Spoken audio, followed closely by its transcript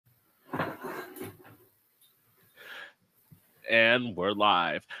And we're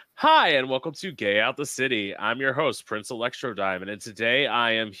live. Hi, and welcome to Gay Out the City. I'm your host, Prince Electro Diamond, and today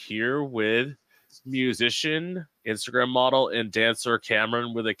I am here with musician, Instagram model, and dancer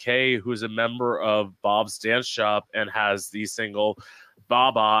Kameron with a K, who's a member of Bob's Dance Shop and has the single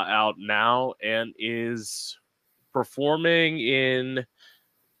Baba out now and is performing in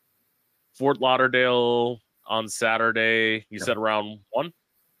Fort Lauderdale on Saturday. You said around 1?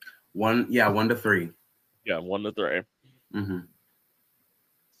 1 to 3. Yeah, 1 to 3. Mm-hmm.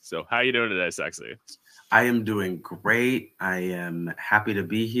 So how you doing today, sexy? I am doing great. I am happy to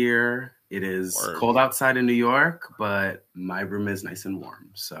be here. It is cold outside in New York, but my room is nice and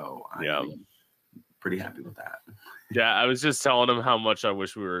warm. So I'm pretty happy with that. Yeah, I was just telling him how much I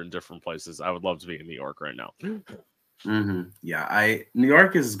wish we were in different places. I would love to be in New York right now. Mm-hmm. Yeah, New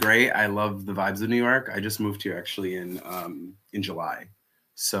York is great. I love the vibes of New York. I just moved here actually in July.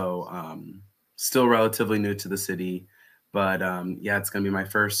 So still relatively new to the city. But yeah, it's going to be my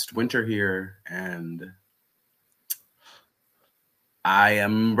first winter here, and I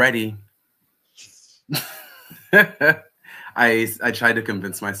am ready. I tried to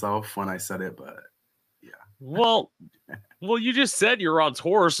convince myself when I said it, but yeah. Well, you just said you're on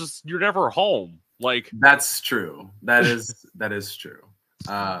tour, so you're never home. Like that's true. That is true.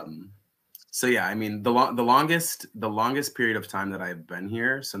 So yeah, I mean the longest period of time that I've been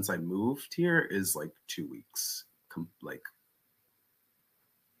here since I moved here is like 2 weeks, consecutively.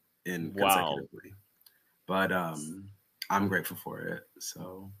 But I'm grateful for it.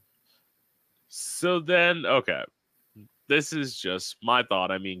 So then, okay, this is just my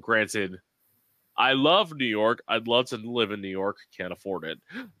thought. I mean, granted, I love New York. I'd love to live in New York. Can't afford it,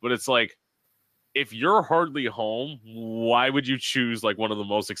 but it's like, if you're hardly home, why would you choose like one of the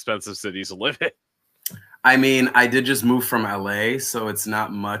most expensive cities to live in? I mean, I did just move from LA, so it's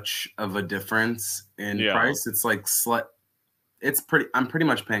not much of a difference in price. It's like I'm pretty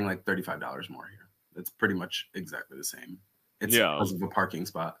much paying like $35 more here. It's pretty much exactly the same. It's because of a parking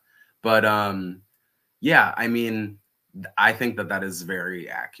spot. But yeah, I mean, I think that is very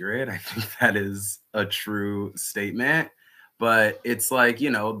accurate. I think that is a true statement. But it's like,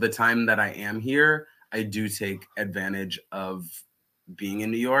 the time that I am here, I do take advantage of being in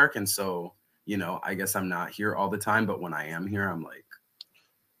New York. And so, I guess I'm not here all the time. But when I am here, I'm like,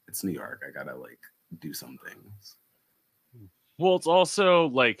 it's New York. I got to like do some things. Well, it's also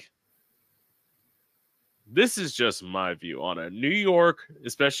like, this is just my view on it. New York,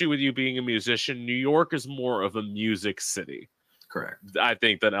 especially with you being a musician, New York is more of a music city. Correct. I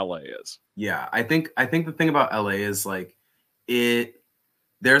think than LA is. Yeah, I think the thing about LA is like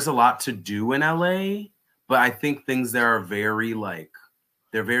there's a lot to do in LA, but I think things there are very like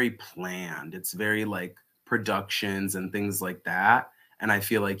they're very planned. It's very like productions and things like that. And I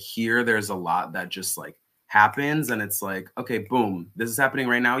feel like here there's a lot that just like happens and it's like, okay, boom, this is happening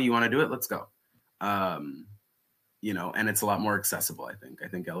right now. You want to do it? Let's go. And it's a lot more accessible, I think. I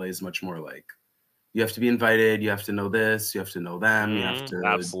think LA is much more like, you have to be invited, you have to know this, you have to know them, you have to...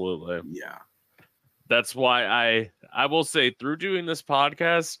 Absolutely. Yeah. That's why I will say, through doing this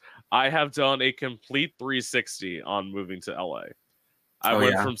podcast, I have done a complete 360 on moving to LA. I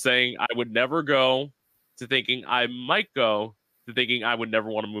went from saying I would never go to thinking I might go to thinking I would never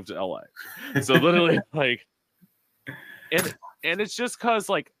want to move to LA. So literally, like, and it's just because,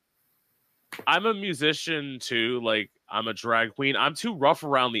 like, I'm a musician too. Like, I'm a drag queen. I'm too rough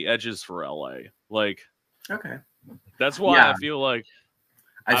around the edges for LA. Like, okay, that's why I feel like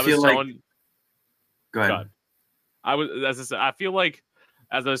Go ahead. I feel like,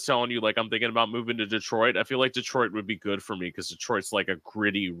 as I was telling you, like, I'm thinking about moving to Detroit. I feel like Detroit would be good for me because Detroit's like a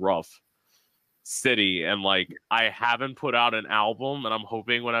gritty, rough city. And like, I haven't put out an album, and I'm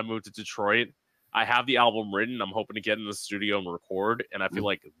hoping when I move to Detroit, I have the album written. I'm hoping to get in the studio and record. And I feel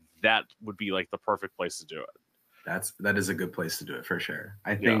like that would be like the perfect place to do it. That is a good place to do it for sure.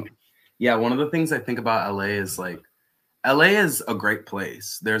 I think, one of the things I think about LA is like, LA is a great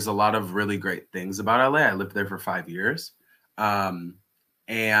place. There's a lot of really great things about LA. I lived there for 5 years. But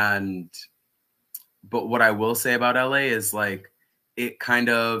what I will say about LA is like, it kind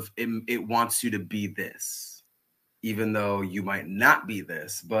of, it wants you to be this, even though you might not be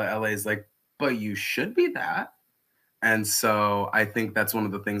this, but LA is like, but you should be that. And so I think that's one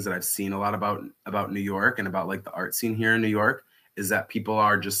of the things that I've seen a lot about New York and about like the art scene here in New York is that people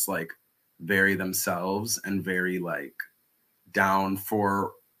are just like very themselves and very like down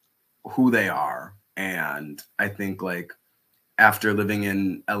for who they are. And I think like after living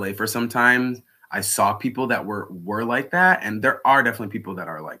in LA for some time, I saw people that were like that. And there are definitely people that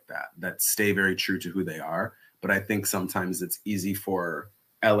are like that stay very true to who they are. But I think sometimes it's easy for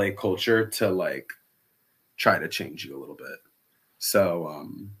LA culture to like try to change you a little bit. So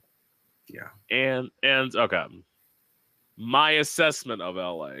yeah. And okay, my assessment of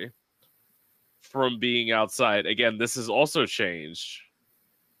LA from being outside, again, this has also changed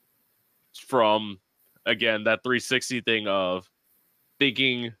from, again, that 360 thing of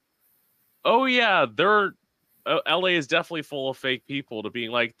thinking, oh yeah, LA is definitely full of fake people, to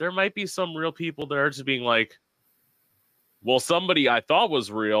being like, there might be some real people there, to being like, well, somebody I thought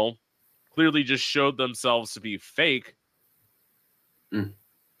was real clearly just showed themselves to be fake. Mm.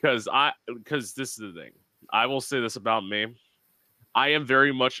 Because this is the thing. I will say this about me. I am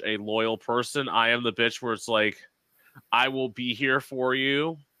very much a loyal person. I am the bitch where it's like, I will be here for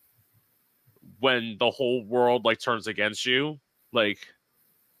you when the whole world like turns against you. Like,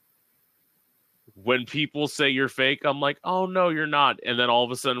 when people say you're fake, I'm like, oh no, you're not. And then all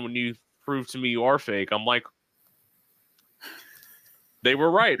of a sudden, when you prove to me you are fake, I'm like, they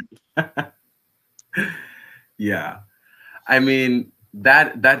were right. Yeah. I mean,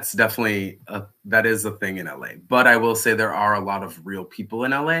 that's definitely that is a thing in LA. But I will say there are a lot of real people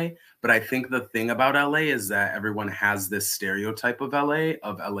in LA. But I think the thing about LA is that everyone has this stereotype of LA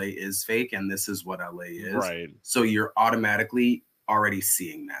is fake and this is what LA is. Right. So you're automatically already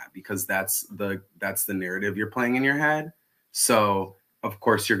seeing that because that's the narrative you're playing in your head. So of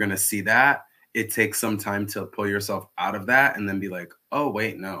course you're gonna see that. It takes some time to pull yourself out of that and then be like, oh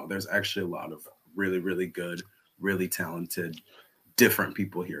wait, no, there's actually a lot of really, really good, really talented, different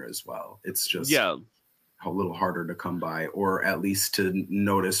people here as well. It's just a little harder to come by or at least to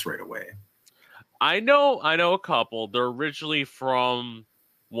notice right away. I know a couple. They're originally from,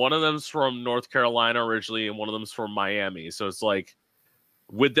 one of them's from North Carolina originally, and one of them's from Miami. So it's like,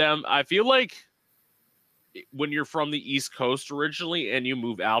 with them, I feel like when you're from the East Coast originally and you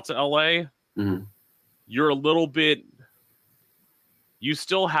move out to LA, Mm-hmm. you're a little bit, you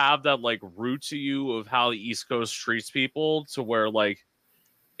still have that like root to you of how the East Coast treats people, to where like,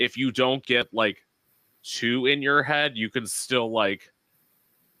 if you don't get like too in your head, you can still like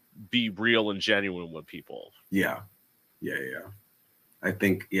be real and genuine with people. Yeah. I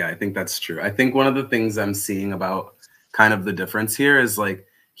think that's true. I think one of the things I'm seeing about kind of the difference here is like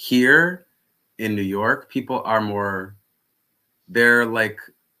here in New York, people are more, they're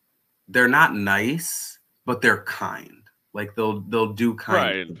not nice, but they're kind. Like they'll do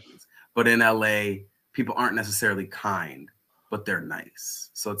kind things. But in LA, people aren't necessarily kind, but they're nice.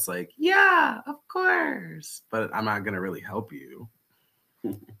 So it's like, yeah, of course, but I'm not gonna really help you.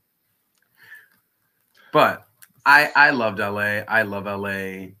 But I loved LA. I love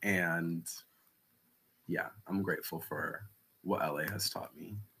LA, and yeah, I'm grateful for what LA has taught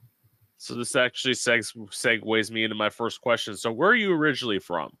me. So this actually segues me into my first question. So where are you originally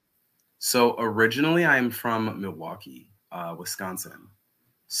from? So originally, I'm from Milwaukee, Wisconsin.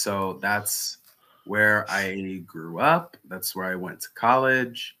 So that's where I grew up. That's where I went to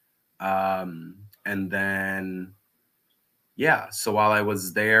college. And then, yeah, so while I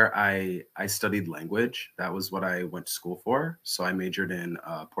was there, I studied language. That was what I went to school for. So I majored in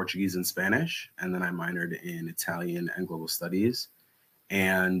Portuguese and Spanish, and then I minored in Italian and global studies.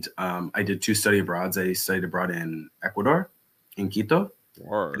 And I did 2 study abroads. I studied abroad in Ecuador, in Quito,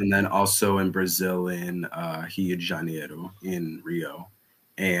 and then also in Brazil in Rio de Janeiro, in Rio.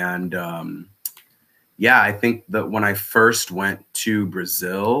 And yeah, I think that when I first went to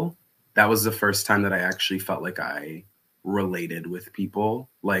Brazil, that was the first time that I actually felt like I related with people,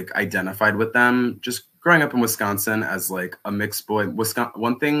 like identified with them. Just growing up in Wisconsin as like a mixed boy.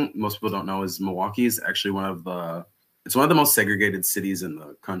 One thing most people don't know is Milwaukee is actually one of the most segregated cities in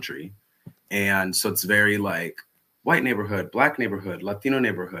the country. And so it's very like white neighborhood, black neighborhood, Latino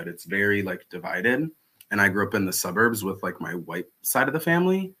neighborhood. It's very like divided. And I grew up in the suburbs with like my white side of the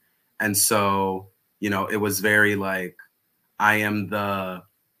family. And so, it was very like, I am the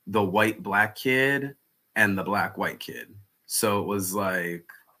white black kid and the black white kid. So it was like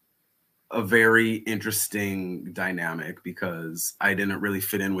a very interesting dynamic because I didn't really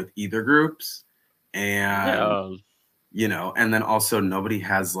fit in with either groups. And, and then also nobody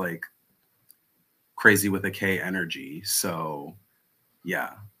has like crazy with a K energy. So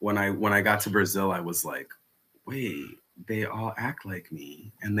yeah, when I got to Brazil, I was like, wait, they all act like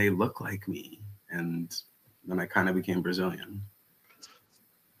me and they look like me. And then I kind of became Brazilian.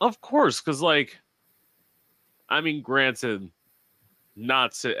 Of course, because like, I mean, granted,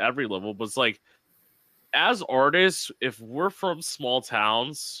 not to every level, but it's like, as artists, if we're from small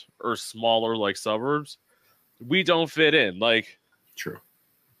towns or smaller like suburbs, we don't fit in. Like, true.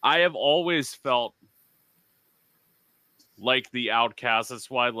 I have always felt like the outcast. That's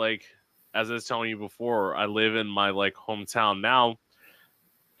why, like, as I was telling you before, I live in my like hometown now.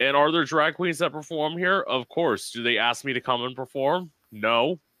 And are there drag queens that perform here? Of course. Do they ask me to come and perform?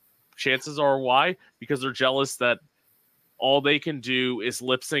 No. Chances are why? Because they're jealous that all they can do is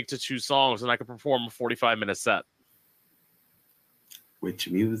lip sync to 2 songs and I can perform a 45-minute set. Which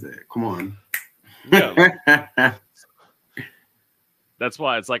music? Come on. Yeah. That's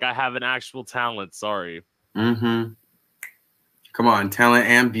why it's like I have an actual talent. Sorry. Mm-hmm. Come on, talent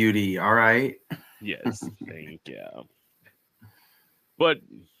and beauty. All right. Yes, thank you. But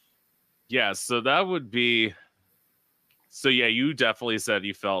yeah, so that would be. So yeah, you definitely said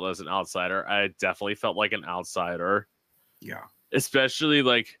you felt as an outsider. I definitely felt like an outsider. Yeah. Especially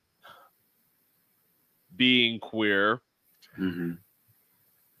like being queer. Mm-hmm.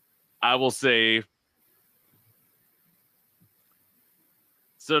 I will say.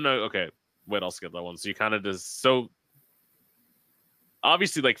 So no, okay. Wait, I'll skip that one. So you kind of just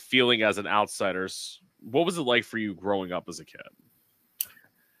obviously like feeling as an outsider. What was it like for you growing up as a kid?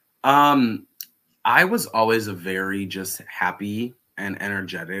 I was always a very just happy and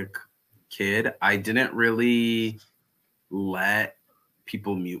energetic kid. I didn't really let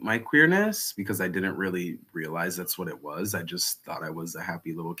people mute my queerness because I didn't really realize that's what it was. I just thought I was a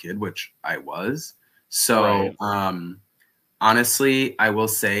happy little kid, which I was. So, Right. honestly, I will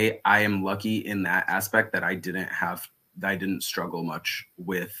say I am lucky in that aspect that I didn't struggle much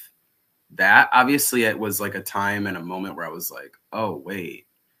with that. Obviously, it was like a time and a moment where I was like, oh, wait.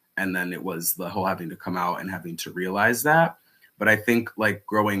 And then it was the whole having to come out and having to realize that. But I think like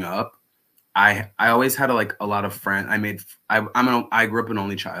growing up, I always had like a lot of friends. I grew up an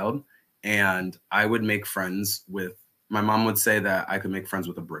only child, and I would make friends with. My mom would say that I could make friends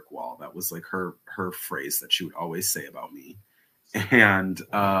with a brick wall. That was like her phrase that she would always say about me. And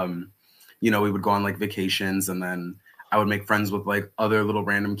we would go on like vacations, and then I would make friends with like other little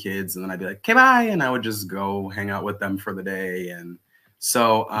random kids, and then I'd be like, "Okay, bye," and I would just go hang out with them for the day. And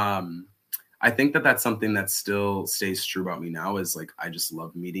so I think that that's something that still stays true about me now. Is like I just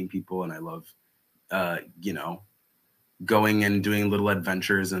love meeting people, and I love uh, you know going and doing little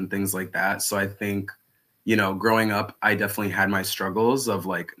adventures and things like that. So I think growing up, I definitely had my struggles of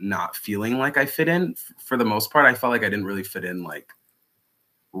like not feeling like I fit in. For the most part, I felt like I didn't really fit in like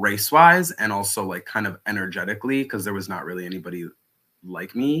race wise and also like kind of energetically because there was not really anybody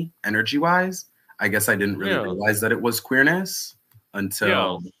like me energy wise. I guess I didn't really Yeah. realize that it was queerness Yeah.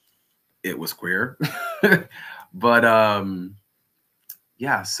 until it was queer. But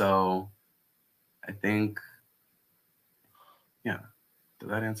yeah, so I think yeah. Did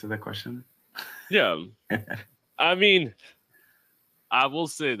that answer that question? Yeah. I mean, I will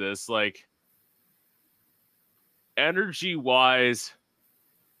say this, like energy wise,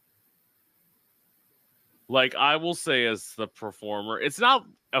 like I will say as the performer, it's not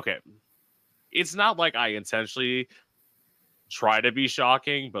okay. It's not like I intentionally try to be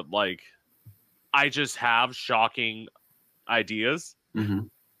shocking, but like I just have shocking ideas. Mm-hmm.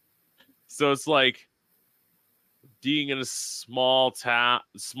 So it's like being in a smaller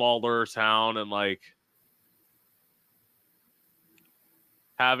town and like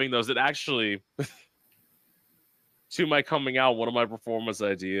having those. It actually, to my coming out, one of my performance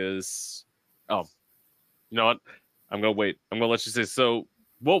ideas. Oh, you know what? I'm gonna wait. I'm gonna let you say. So,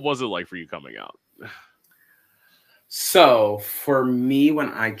 what was it like for you coming out? So for me, when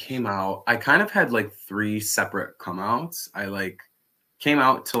I came out, I kind of had like three separate come outs. I like came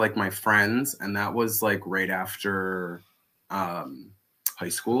out to like my friends, and that was like right after um, high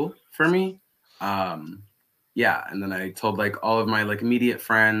school for me. Um, yeah, and then I told like all of my like immediate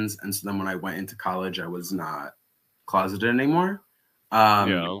friends, and so then when I went into college, I was not closeted anymore. Um,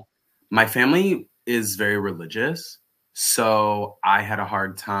 Yeah, my family is very religious, so I had a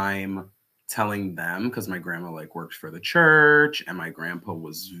hard time telling them because my grandma like worked for the church and my grandpa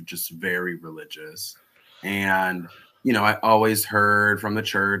was just very religious. And I always heard from the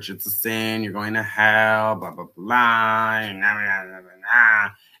church, it's a sin, you're going to hell, blah blah blah,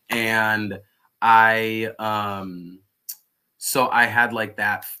 and I so I had like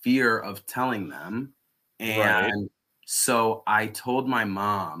that fear of telling them. right. And so I told my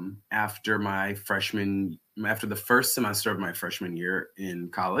mom after the first semester of my freshman year in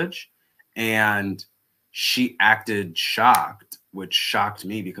college, and she acted shocked, which shocked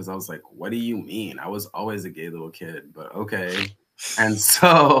me because I was like, what do you mean? I was always a gay little kid, but okay. And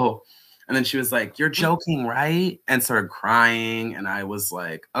so and then she was like, "You're joking, right?" And started crying. And I was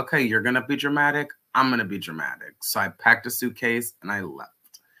like, "Okay, you're going to be dramatic. I'm going to be dramatic." So I packed a suitcase and I left.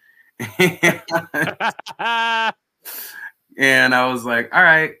 And I was like, "All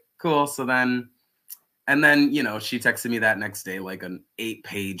right, cool." And then, she texted me that next day, like an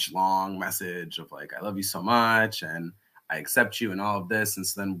 8-page long message of like, "I love you so much." And I accept you and all of this. And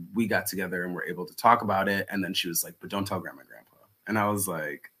so then we got together and were able to talk about it. And then she was like, but don't tell grandma and grandpa. And I was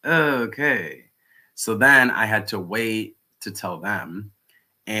like, okay. So then I had to wait to tell them.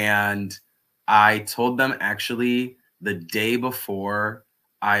 And I told them actually the day before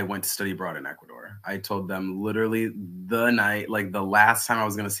I went to study abroad in Ecuador. I told them literally the night, like the last time I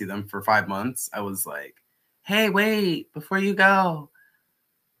was going to see them for 5 months, I was like, hey, wait, before you go,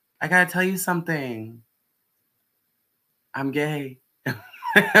 I got to tell you something. I'm gay.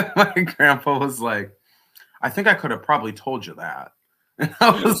 My grandpa was like, I think I could have probably told you that. And I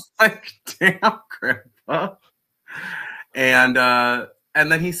was like, damn, grandpa. And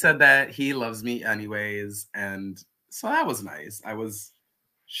then he said that he loves me anyways. And so that was nice. I was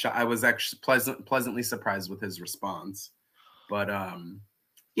actually pleasantly surprised with his response. But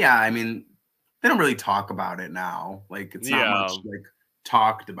yeah, I mean, they don't really talk about it now. Like it's not much like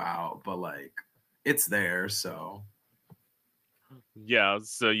talked about, but like it's there. So yeah,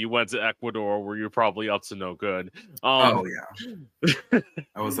 so you went to Ecuador where you're probably up to no good. Oh yeah,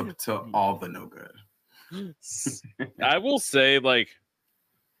 I was up to all the no good. I will say, like,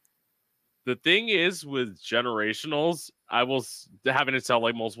 the thing is with generationals, having to tell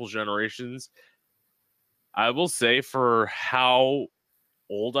like multiple generations. I will say for how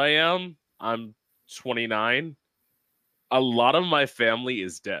old I am, I'm 29. A lot of my family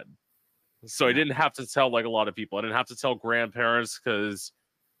is dead. So I didn't have to tell like a lot of people. I didn't have to tell grandparents because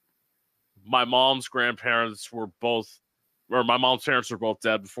my mom's grandparents were both, or my mom's parents were both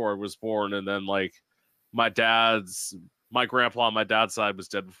dead before I was born. And then like my grandpa on my dad's side was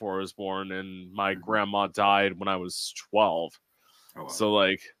dead before I was born. And my grandma died when I was 12. Oh, wow. So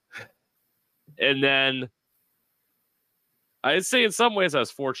like, and then I'd say in some ways I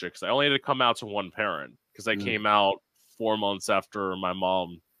was fortunate because I only had to come out to one parent because I came out 4 months after my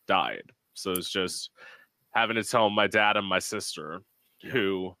mom died. So it's just having to tell my dad and my sister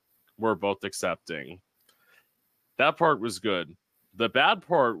who were both accepting. That part was good. The bad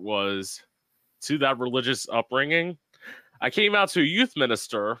part was to that religious upbringing. I came out to a youth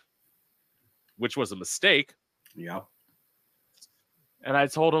minister, which was a mistake. Yep. And I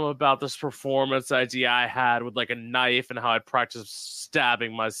told him about this performance idea I had with like a knife and how I'd practice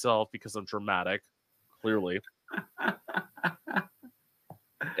stabbing myself because I'm dramatic, clearly.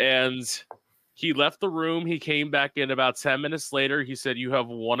 And he left the room. He came back in about 10 minutes later. He said, you have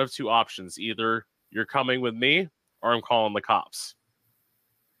one of two options. Either you're coming with me or I'm calling the cops.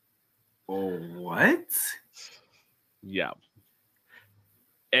 Oh, what? Yeah.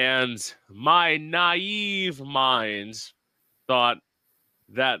 And my naive mind thought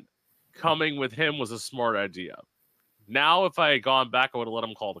that coming with him was a smart idea. Now, if I had gone back, I would have let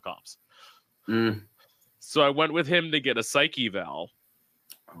him call the cops. So I went with him to get a psych eval.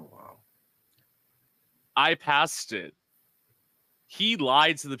 Oh, wow. I passed it. He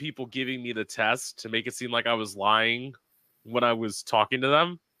lied to the people giving me the test to make it seem like I was lying when I was talking to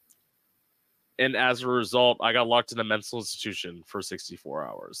them. And as a result, I got locked in a mental institution for 64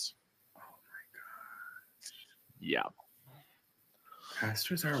 hours. Oh, my God. Yeah.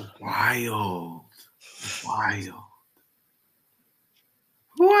 Pastors are wild. Wild.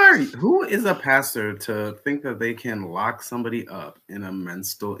 Who is a pastor to think that they can lock somebody up in a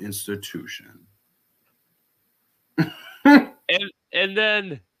mental institution? And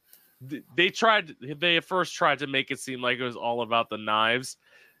then they first tried to make it seem like it was all about the knives.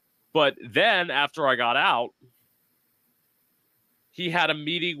 But then after I got out, he had a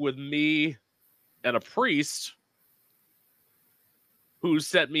meeting with me and a priest who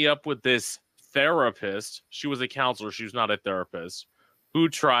set me up with this therapist. She was a counselor. She was not a therapist, who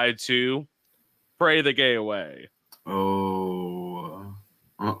tried to pray the gay away. Oh,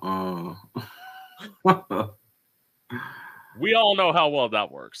 We all know how well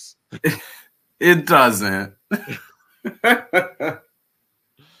that works. It doesn't.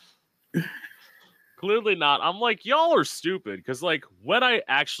 Clearly not. I'm like, y'all are stupid. Because, like, when I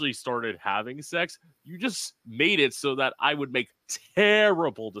actually started having sex, you just made it so that I would make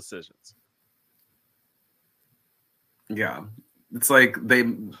terrible decisions. Yeah. It's like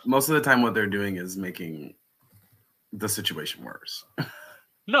most of the time what they're doing is making the situation worse.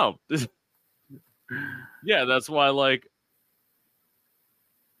 No. Yeah, that's why, like,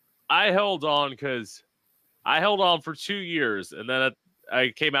 I held on for 2 years, and then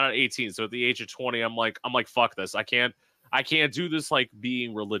I came out at 18. So at the age of 20, I'm like, fuck this. I can't do this like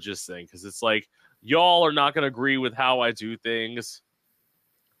being religious thing because it's like y'all are not gonna agree with how I do things.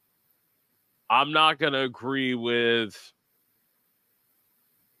 I'm not gonna agree with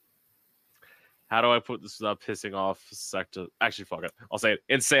how do I put this without pissing off sector. Actually, fuck it. I'll say it.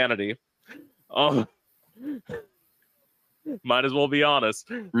 Insanity. Might as well be honest.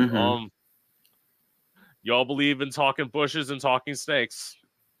 Mm-hmm. Y'all believe in talking bushes and talking snakes.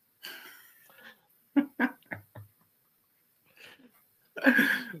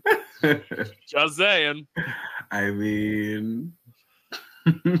 Just saying. I mean,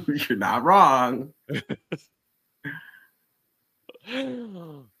 you're not wrong.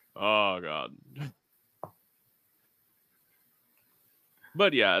 Oh god.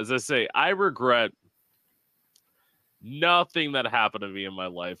 But yeah, as I say, I regret nothing that happened to me in my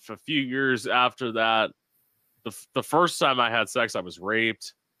life. A few years after that, the first time I had sex, I was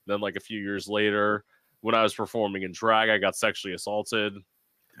raped. Then, like a few years later, when I was performing in drag, I got sexually assaulted.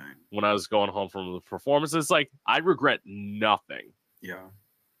 Dang. When I was going home from the performances, like I regret nothing Yeah.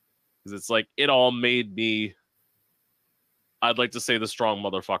 because it's like it all made me. I'd like to say the strong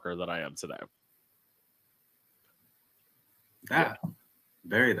motherfucker that I am today. That.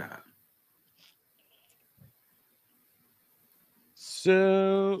 Very that.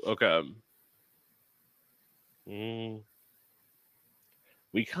 So okay. We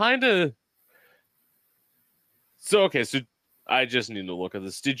kind of so okay. So I just need to look at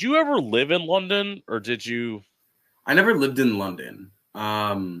this. Did you ever live in London, or did you? I never lived in London.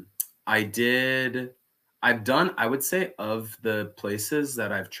 I did. I've done, I would say, of the places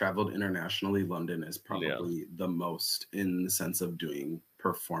that I've traveled internationally, London is Yeah. probably the most in the sense of doing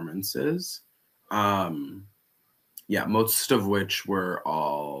performances. Um, yeah, most of which were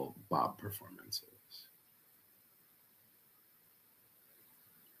all Bob performances.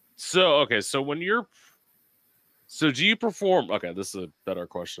 So okay. So when you're so do you perform? Okay, this is a better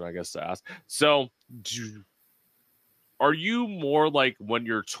question, I guess, to ask. So do are you more like when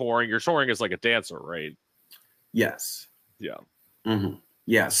you're touring? You're touring as like a dancer, right? Yes. Yeah. Hmm.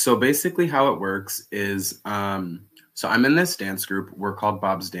 Yeah. So basically, how it works is, so I'm in this dance group. We're called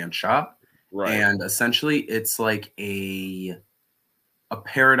Bob's Dance Shop, Right. and essentially, it's like a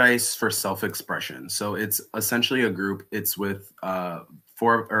paradise for self-expression. So it's essentially a group. It's with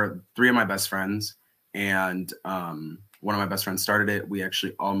four or three of my best friends, and one of my best friends started it. We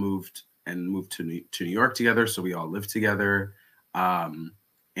actually all moved to New York together, so we all live together.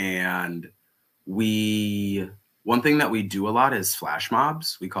 And we one thing that we do a lot is flash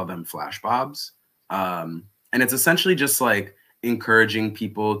mobs. We call them flash bobs, and it's essentially just like encouraging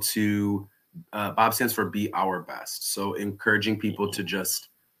people to Bob stands for be our best. So encouraging people to just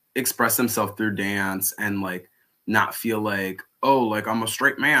express themselves through dance and like not feel like, oh, like I'm a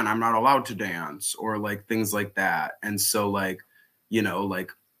straight man, I'm not allowed to dance, or like things like that. And so like,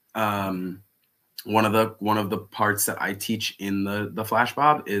 like um one of the parts that I teach in the flash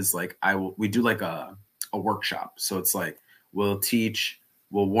bob is like we do like a workshop. So it's like we'll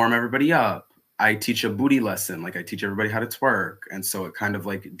warm everybody up. I teach a booty lesson, like I teach everybody how to twerk, and so it kind of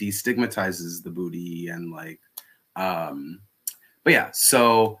like destigmatizes the booty and like um but yeah,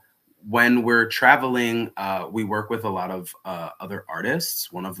 so when we're traveling, we work with a lot of other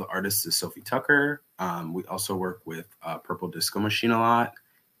artists. One of the artists is Sophie Tucker. We also work with Purple Disco Machine a lot,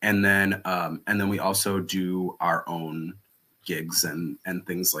 and then we also do our own gigs and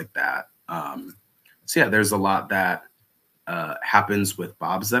things like that. So yeah, there's a lot that happens with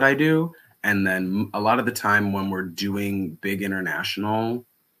Bob's that I do, and then a lot of the time when we're doing big international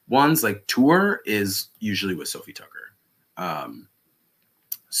ones, like tour, is usually with Sophie Tucker. Um,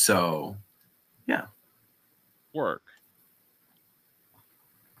 so, yeah. Work.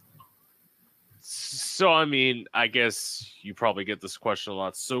 So I mean, I guess you probably get this question a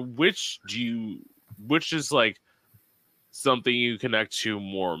lot. So which is like something you connect to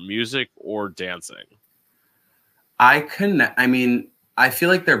more, music or dancing? I mean, I feel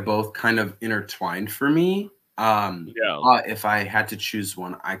like they're both kind of intertwined for me. Yeah. But if I had to choose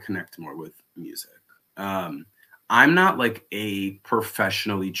one, I connect more with music. Um, I'm not like a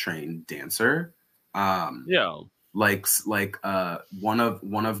professionally trained dancer. Um, Yeah. one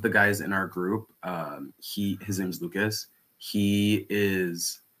of the guys in our group, his name's Lucas. He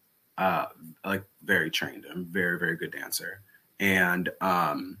is uh like very trained and very very good dancer, and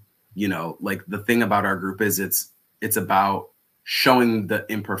like the thing about our group is it's about showing the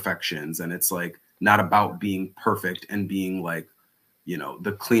imperfections, and it's like not about being perfect and being like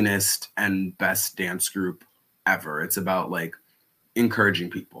the cleanest and best dance group ever. It's about like encouraging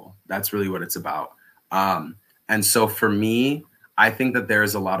people. That's really what it's about. And so for me, I think that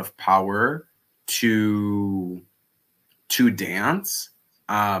there's a lot of power to dance.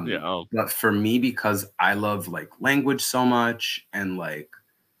 Yeah. But for me, because I love like language so much, and like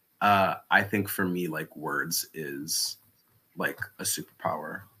I think for me, like words is like a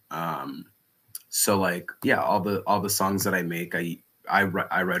superpower. So like yeah, all the songs that I make, I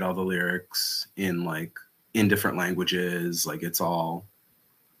write all the lyrics in like in different languages. Like it's all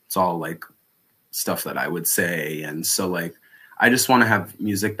like stuff that I would say. And so like I just want to have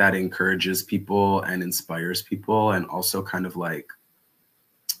music that encourages people and inspires people and also kind of like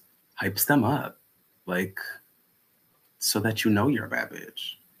hypes them up, like so that you know you're a bad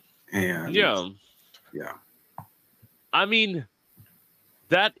bitch. And Yeah. yeah. I mean,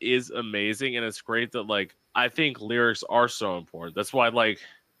 that is amazing, and it's great that like I think lyrics are so important. That's why like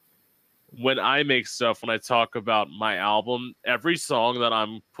when I make stuff, when I talk about my album, every song that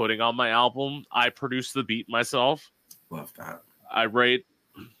I'm putting on my album, I produce the beat myself. Love that. I write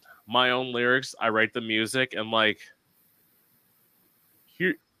my own lyrics, I write the music, and like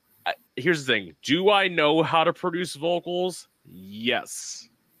here's the thing. Do I know how to produce vocals? Yes.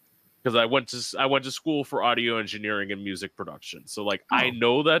 Because I went to school for audio engineering and music production. So like I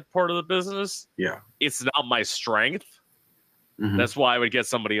know that part of the business. Yeah. It's not my strength. Mm-hmm. That's why I would get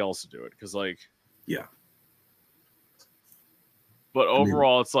somebody else to do it. Because like yeah. But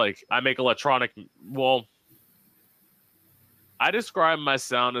overall, it's like I make electronic. Well, I describe my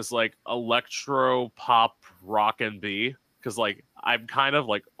sound as like electro pop rock and B. Because like I'm kind of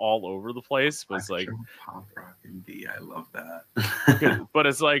like all over the place, but it's like pop rock and B. I love that. but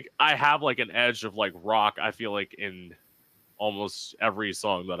it's like I have like an edge of like rock. I feel like in almost every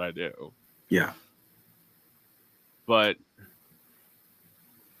song that I do. Yeah. But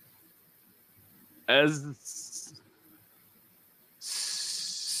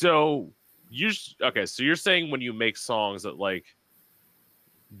so you're saying when you make songs that like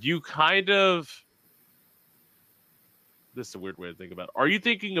you kind of, this is a weird way to think about it. Are you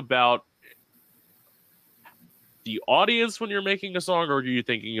thinking about the audience when you're making a song, or are you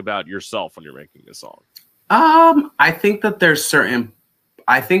thinking about yourself when you're making a song? I think that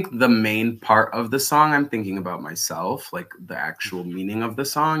I think the main part of the song, I'm thinking about myself, like the actual meaning of the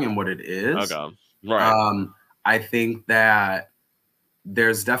song and what it is. Okay. Right. I think that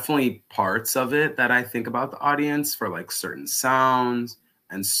there's definitely parts of it that I think about the audience for like certain sounds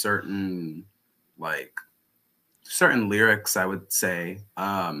and certain lyrics, I would say.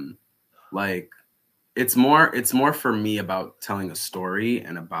 Like it's more for me about telling a story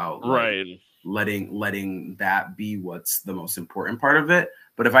and about like, right. letting that be what's the most important part of it.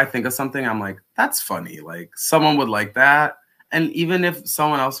 But if I think of something, I'm like, that's funny. Like someone would like that. And even if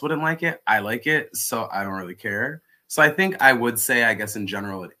someone else wouldn't like it, I like it. So I don't really care. So I think I would say, I guess in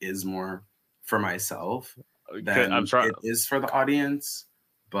general, it is more for myself than it is for the audience.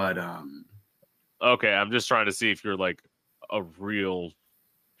 But okay, I'm just trying to see if you're like a real,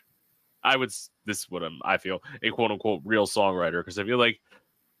 this is what I feel, a quote unquote real songwriter. Because I feel like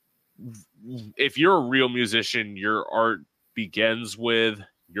if you're a real musician, your art begins with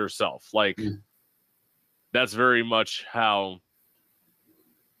yourself. Like that's very much how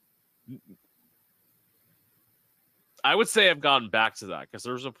I would say I've gotten back to that, because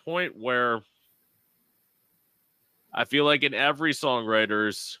there's a point where I feel like in every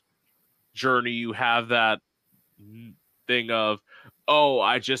songwriter's journey, you have that thing of, oh,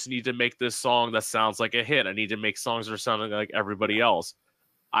 I just need to make this song that sounds like a hit. I need to make songs that are sounding like everybody else.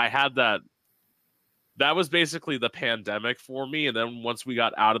 I had that. That was basically the pandemic for me. And then once we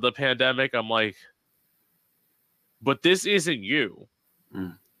got out of the pandemic, I'm like, but this isn't you.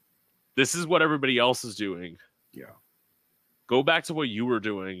 This is what everybody else is doing. Yeah. Go back to what you were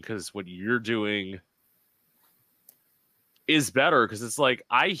doing, because what you're doing is better. Because it's like,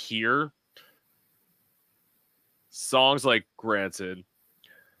 I hear songs like Granted.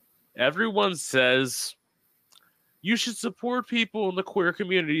 Everyone says you should support people in the queer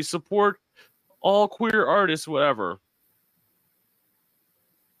community, support all queer artists, whatever.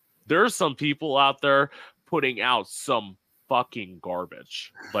 There are some people out there putting out some fucking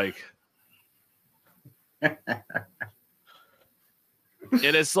garbage. Like, and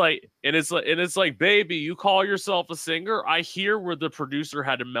it's like, baby, you call yourself a singer? I hear where the producer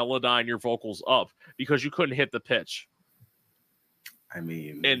had to melodyne your vocals up because you couldn't hit the pitch. I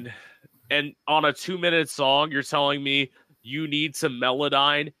mean, and on a 2-minute song, you're telling me you need to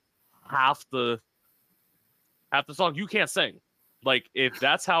melodyne half the song. You can't sing. Like, if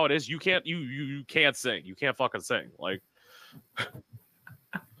that's how it is, you can't sing. You can't fucking sing. Like,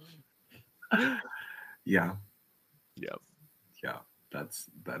 yeah.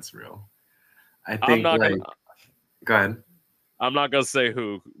 That's real. I think go ahead. I'm not gonna say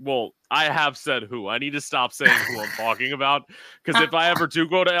who. Well, I have said who. I need to stop saying who I'm talking about, because if I ever do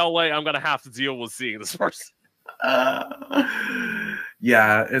go to LA, I'm gonna have to deal with seeing this person.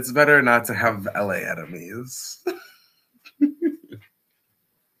 Yeah, it's better not to have LA enemies.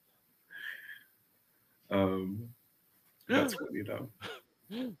 That's funny though.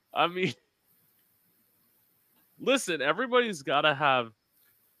 I mean, listen, everybody's got to have,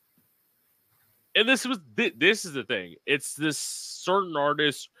 and this is the thing. It's this certain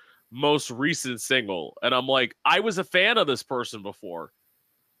artist's most recent single, and I'm like, I was a fan of this person before,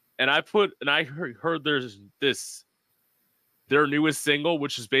 and I heard there's their newest single,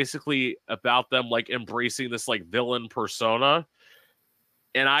 which is basically about them like embracing this like villain persona,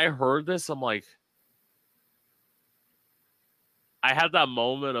 and I heard this, I'm like, I had that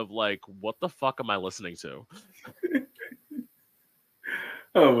moment of like, what the fuck am I listening to?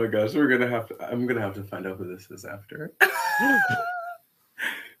 Oh my gosh, I'm gonna have to find out who this is after.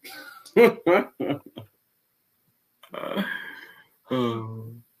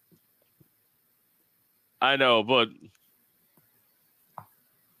 Oh. I know, but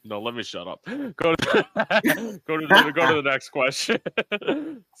no, let me shut up. Go to the next question.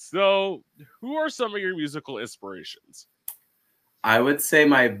 So, who are some of your musical inspirations? I would say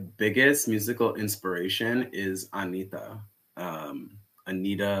my biggest musical inspiration is Anita.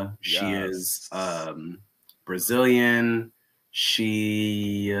 Anita, she is Brazilian.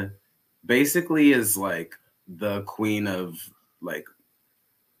 She basically is like the queen of like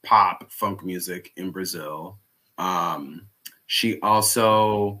pop funk music in Brazil. She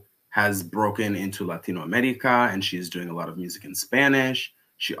also has broken into Latino America, and she's doing a lot of music in Spanish.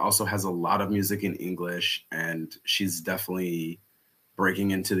 She also has a lot of music in English, and she's definitely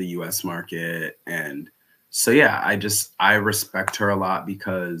breaking into the US market. And so, yeah, I respect her a lot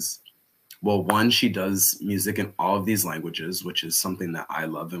because, well, one, she does music in all of these languages, which is something that I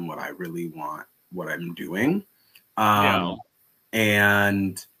love and what I really want, what I'm doing. Yeah.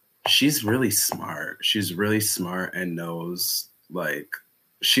 And she's really smart. She's really smart and knows, like,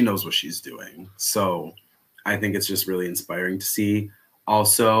 she knows what she's doing. So I think it's just really inspiring to see.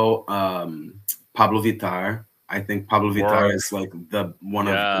 Also, Pablo Vittar. I think Pablo Vittar is like one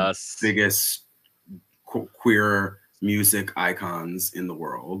of the biggest queer music icons in the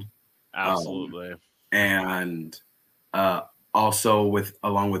world. Absolutely. And also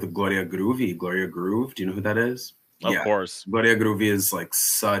along with Gloria Groove. Gloria Groove, do you know who that is? Of course. Gloria Groove is like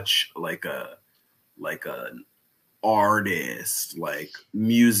such like an artist, like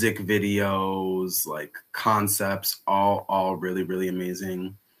music videos, like concepts, all really, really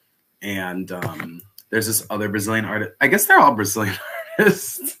amazing. And there's this other Brazilian artist. I guess they're all Brazilian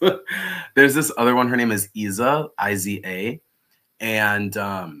artists. There's this other one. Her name is Iza, Iza. And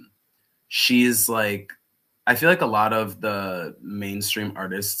she's like, I feel like a lot of the mainstream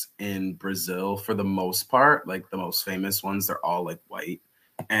artists in Brazil, for the most part, like the most famous ones, they're all like white.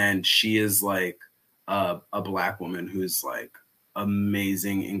 And she is like a Black woman who's like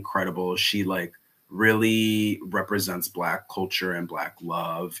amazing, incredible. She like really represents Black culture and Black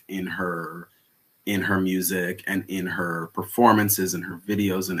love in her music and in her performances and her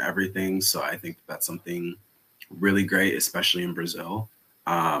videos and everything. So I think that's something really great, especially in Brazil.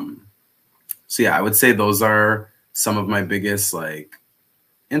 So yeah, I would say those are some of my biggest like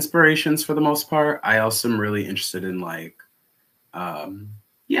inspirations for the most part. I also am really interested in like,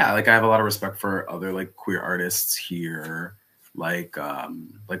 like I have a lot of respect for other like queer artists here, like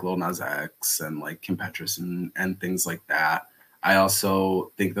Lil Nas X and like Kim Petras and things like that. I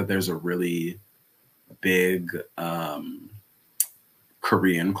also think that there's a really big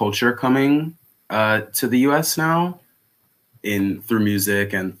Korean culture coming to the US now through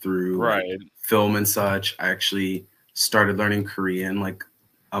music and through like, film and such. I actually started learning Korean like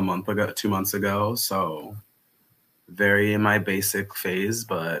 2 months ago. So very in my basic phase,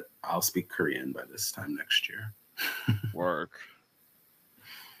 but I'll speak Korean by this time next year. Work.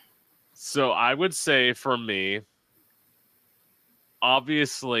 So I would say for me,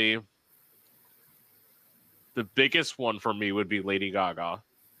 obviously, the biggest one for me would be Lady Gaga.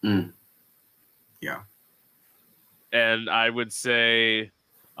 Yeah. And I would say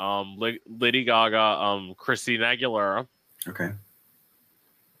Lady Gaga, Christina Aguilera. Okay.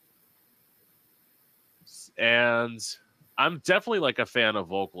 And I'm definitely like a fan of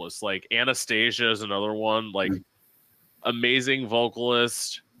vocalists. Like Anastasia is another one. Like amazing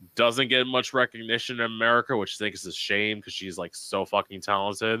vocalist. Doesn't get much recognition in America, which I think is a shame because she's like so fucking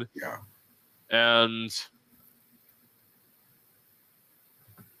talented. Yeah. And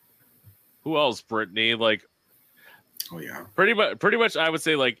who else? Britney. Like, oh yeah. Pretty much. I would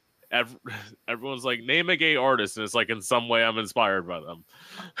say like everyone's like name a gay artist, and it's like in some way I'm inspired by them.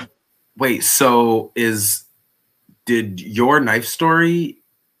 Wait, so did your Knife Story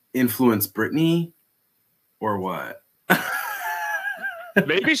influence Britney, or what?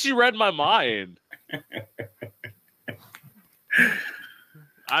 Maybe she read my mind.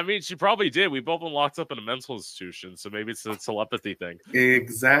 I mean, she probably did. We both been locked up in a mental institution, so maybe it's a telepathy thing.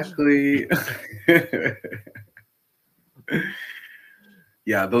 Exactly.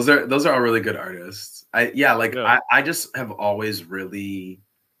 Yeah, those are all really good artists. Yeah. I just have always really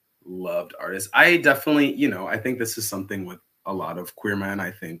loved artists. I definitely, I think this is something with a lot of queer men.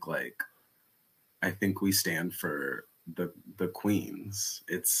 I think we stand for the queens.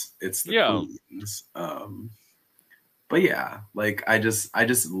 It's the Yeah. queens. But yeah, like I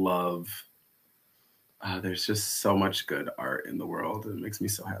just love. There's just so much good art in the world. It makes me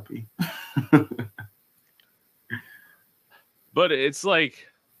so happy. But it's like,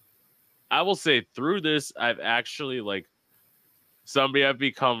 I will say through this, I've actually like somebody I've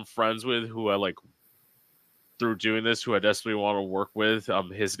become friends with who I like through doing this, who I desperately want to work with.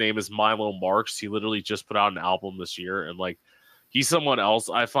 His name is Milo Marks. He literally just put out an album this year, and like he's someone else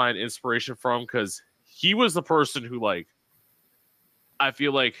I find inspiration from because he was the person who like I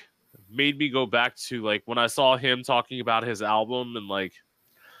feel like made me go back to like when I saw him talking about his album and like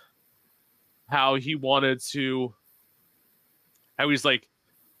how he wanted to how he's like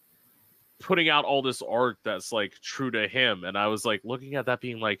putting out all this art that's like true to him, and I was like looking at that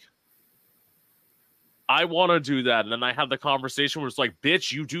being like I want to do that. And then I had the conversation where it's like,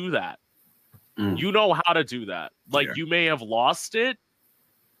 bitch, you do that. You know how to do that. Like, Yeah. you may have lost it,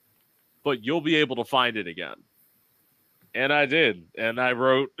 but you'll be able to find it again. And I did. And I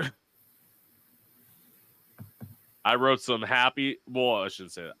wrote some happy, well, I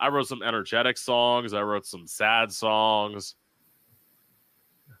shouldn't say that. I wrote some energetic songs. I wrote some sad songs.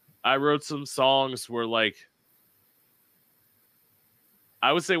 I wrote some songs where like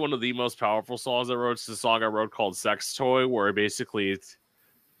I would say one of the most powerful songs I wrote is the song I wrote called Sex Toy, where basically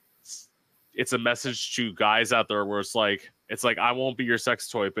it's a message to guys out there where it's like I won't be your sex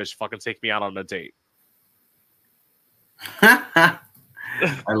toy, bitch. Fucking take me out on a date. I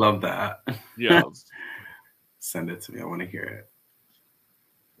love that. Yeah. Send it to me. I want to hear it.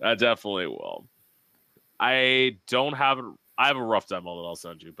 I definitely will. I don't have it. I have a rough demo that I'll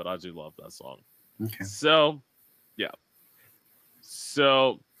send you, but I do love that song. Okay. So, yeah.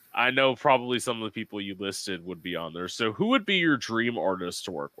 So, I know probably some of the people you listed would be on there. So, who would be your dream artist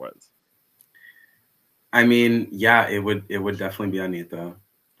to work with? I mean, yeah, it would definitely be Anita.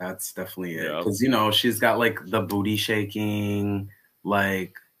 That's definitely it. Yeah. Because she's got like the booty shaking,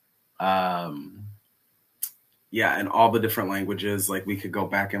 like yeah, and all the different languages. Like we could go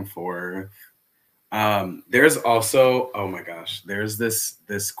back and forth. There's also, oh my gosh, there's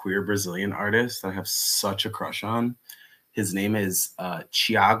this queer Brazilian artist that I have such a crush on. His name is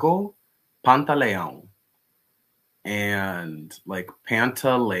Thiago Pantaleão. And like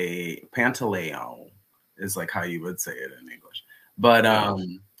Pantaleão is like how you would say it in English. But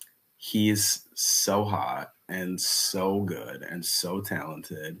he's so hot and so good and so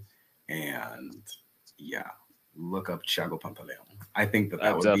talented. And yeah, look up Thiago Pantaleão. I think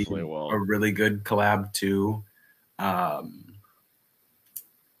that would be a really good collab too.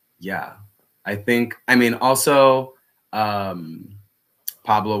 Yeah, I think, I mean, also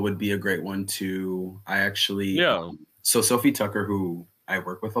Pablo would be a great one too. I actually, so Sophie Tucker, who I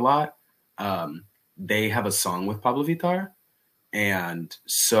work with a lot, they have a song with Pablo Vittar. And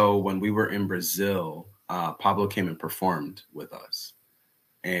so when we were in Brazil, Pablo came and performed with us.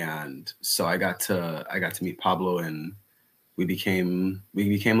 And so I got to meet Pablo, and we became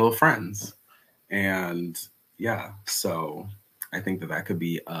little friends. And yeah, so I think that could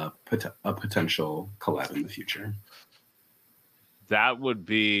be a potential collab in the future. That would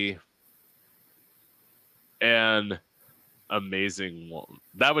be an amazing one.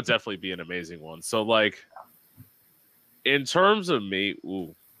 That would definitely be an amazing one. So like in terms of me,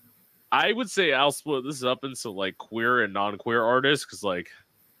 I would say I'll split this up into like queer and non-queer artists, because like,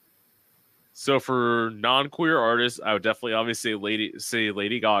 so for non-queer artists, I would definitely obviously say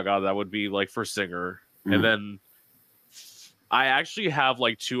Lady Gaga. That would be like for singer. And then I actually have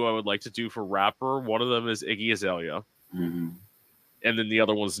like two I would like to do for rapper. One of them is Iggy Azalea. And then the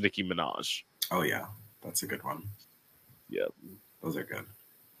other one's Nicki Minaj. Oh yeah, that's a good one. Yeah, those are good.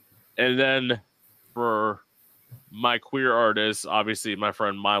 And then for my queer artists, obviously my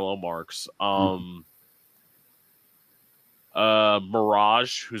friend Milo Marks,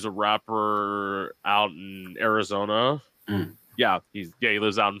 Mirage, who's a rapper out in Arizona. Yeah, he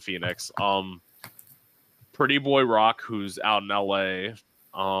lives out in Phoenix. Pretty Boy Rock, who's out in LA.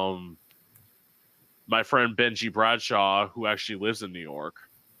 My friend Benji Bradshaw, who actually lives in New York.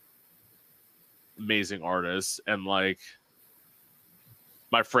 Amazing artist. And like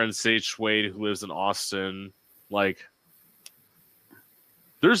my friend Sage Schwade, who lives in Austin. Like,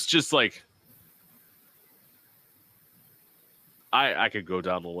 there's just like, I could go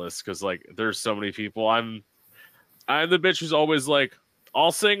down the list because like there's so many people. I'm the bitch who's always like,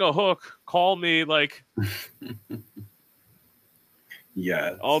 I'll sing a hook, call me. Like,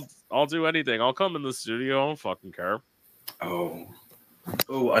 Yes. I'll do anything. I'll come in the studio. I don't fucking care. Oh.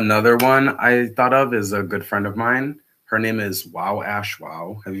 Oh, another one I thought of is a good friend of mine. Her name is Wow Ash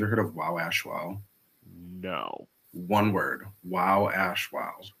Wow. Have you ever heard of Wow Ash Wow? No One word. Wow Ash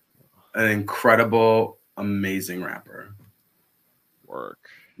Wow. An incredible, amazing rapper. work.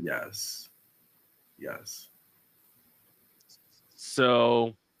 Yes. Yes.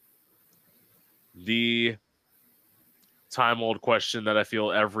 So the time old question that I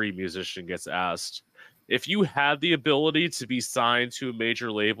feel every musician gets asked: if you had the ability to be signed to a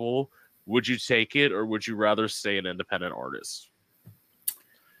major label, would you take it, or would you rather stay an independent artist?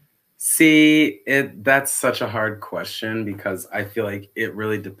 See, that's such a hard question because I feel like it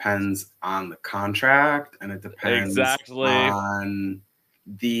really depends on the contract and it depends Exactly. on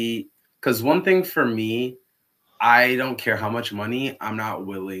the because one thing for me, I don't care how much money, I'm not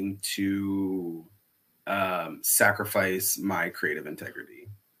willing to sacrifice my creative integrity.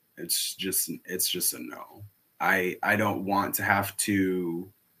 It's just a no. I don't want to have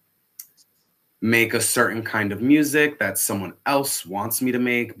to make a certain kind of music that someone else wants me to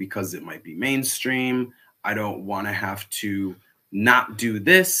make because it might be mainstream. I don't want to have to not do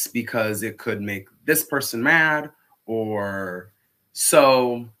this because it could make this person mad or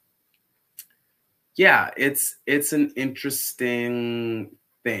so yeah, it's an interesting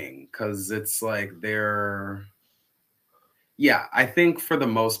thing cuz it's like they're yeah, I think for the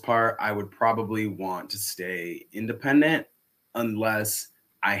most part I would probably want to stay independent unless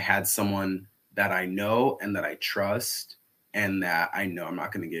I had someone that I know and that I trust and that I know I'm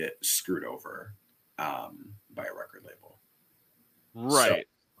not going to get screwed over by a record label. So, Right.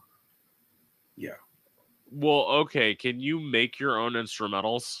 yeah. Well, okay. Can you make your own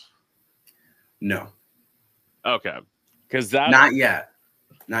instrumentals? No. Okay. Because that, Not yet.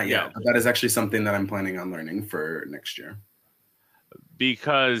 Not yeah, yet. But that is actually something that I'm planning on learning for next year.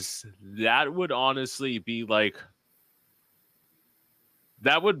 because that would honestly be like,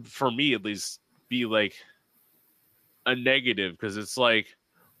 that would, for me at least, be like a negative because it's like,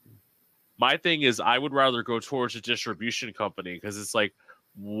 my thing is, I would rather go towards a distribution company because it's like,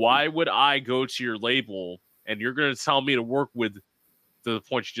 why would I go to your label and you're going to tell me to work with the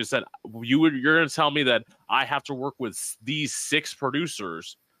point you just said? You're going to tell me that I have to work with these 6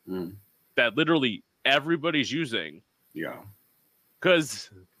 producers Mm, that literally everybody's using yeah.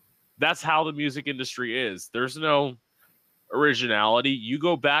 because that's how the music industry is. There's no originality. You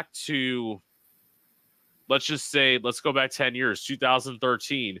go back to, let's just say, let's go back 10 years,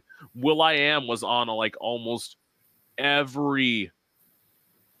 2013. Will I Am was on like almost every Yeah.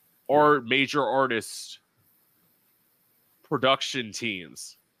 or major artist production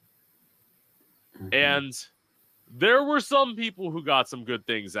teams. Mm-hmm. And there were some people who got some good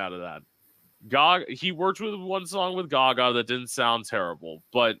things out of that. He worked with one song with Gaga that didn't sound terrible,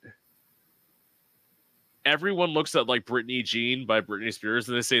 but everyone looks at like Britney Jean by Britney Spears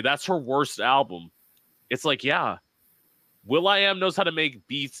and they say that's her worst album. It's like, yeah, Will I Am knows how to make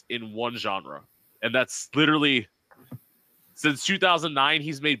beats in one genre. And that's literally since 2009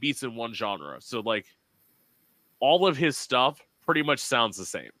 he's made beats in one genre. So like all of his stuff pretty much sounds the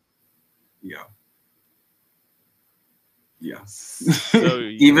same. Yeah. Yeah. So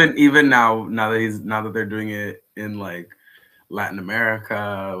even now that they're doing it in like Latin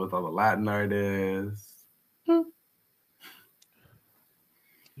America with all the Latin artists.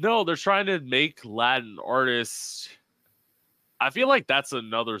 no, they're trying to make Latin artists. I feel like that's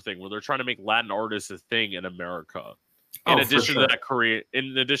another thing where they're trying to make Latin artists a thing in America. In Oh, for addition to sure. that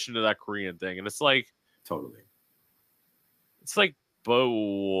Korean thing. And Totally. it's like, but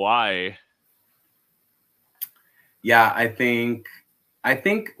why? Yeah, I think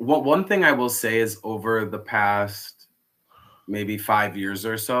one thing I will say is over the past maybe 5 years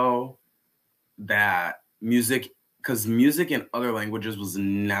or so that because music in other languages was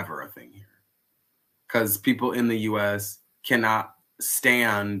never a thing here. Because people in the US cannot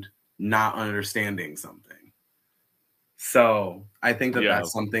stand not understanding something. So I think that Yeah.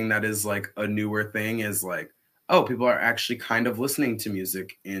 that's something that is like a newer thing is like, oh, people are actually kind of listening to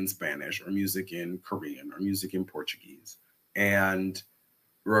music in Spanish or music in Korean or music in Portuguese. And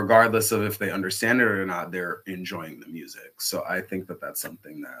regardless of if they understand it or not, they're enjoying the music. So I think that that's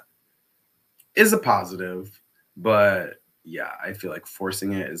something that is a positive, but yeah, I feel like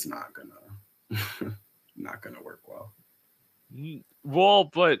forcing it is not gonna not gonna work well. Well,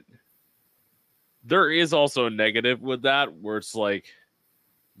 but there is also a negative with that where it's like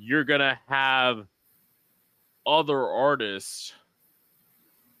you're going to have other artists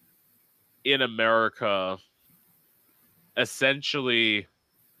in America essentially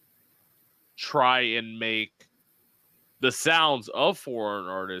try and make the sounds of foreign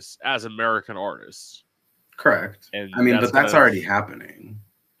artists as American artists. Correct. And I mean, that's but that's gonna, already happening.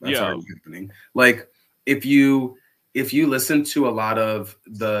 That's yeah, already happening. Like if you listen to a lot of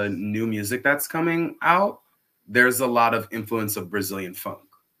the new music that's coming out, there's a lot of influence of Brazilian funk,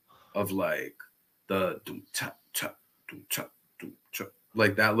 of like the doom, cha, cha, doom, cha, doom, cha,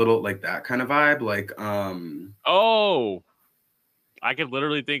 like that little, like that kind of vibe. Like oh, I could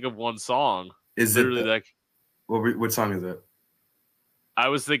literally think of one song. is it Literally, the like what song is it? I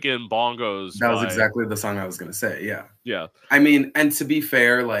was thinking Bongos That was by, exactly the song I was gonna say. Yeah. yeah, I mean, and to be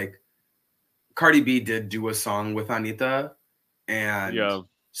fair, like Cardi B did do a song with Anita, and yeah.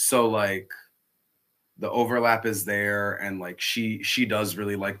 so like the overlap is there, and like she does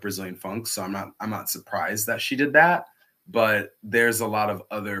really like Brazilian funk, so I'm not surprised that she did that. But there's a lot of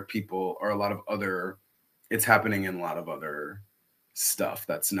other people, or a lot of other, it's happening in a lot of other stuff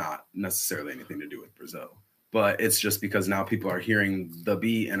that's not necessarily anything to do with Brazil. But it's just because now people are hearing the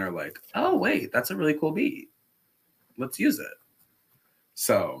beat and are like, oh wait, that's a really cool beat. Let's use it.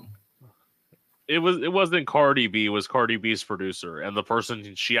 So It wasn't Cardi B, it was Cardi B's producer and the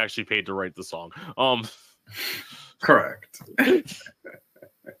person she actually paid to write the song. correct.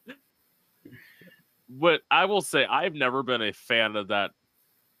 But I will say I've never been a fan of that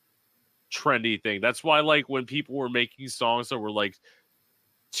trendy thing. That's why, like, when people were making songs that were like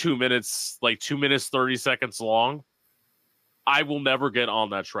 2 minutes, like 2 minutes 30 seconds long, I will never get on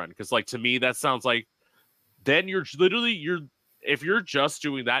that trend, because, like, to me that sounds like, then you're if you're just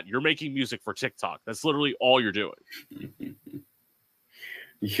doing that, you're making music for TikTok. That's literally all you're doing.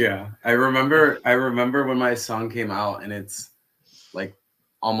 Yeah, I remember when my song came out and it's like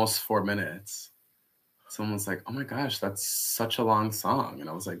almost 4 minutes. Someone was like, "Oh my gosh, that's such a long song," and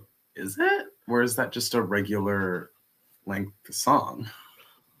I was like, "Is it? Or is that just a regular length song?"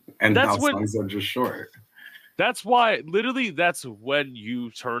 And That's now when songs are just short. That's why, literally, that's when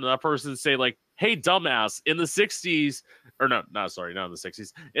you turn to that person and say, like, hey, dumbass, in the 60s, or no, sorry, not in the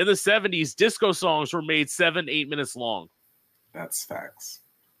 60s, in the 70s, disco songs were made 7-8 minutes long. That's facts.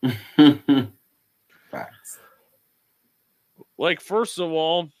 Facts. Like, first of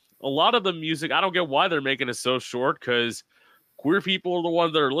all, a lot of the music, I don't get why they're making it so short, because queer people are the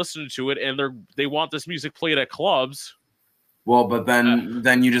ones that are listening to it, and they want this music played at clubs. Well, but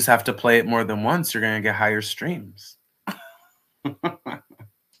then you just have to play it more than once. You're gonna get higher streams.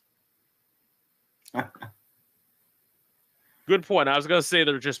 Good point. I was going to say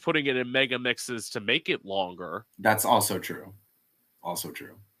they're just putting it in mega mixes to make it longer. That's also true. Also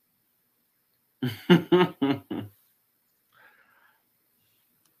true.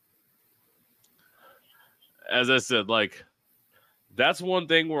 As I said, like, that's one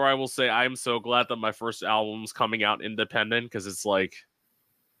thing where I will say I'm so glad that my first album's coming out independent, because it's like,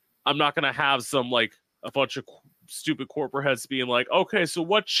 I'm not going to have some, like, a bunch of stupid corporate heads being like, okay, so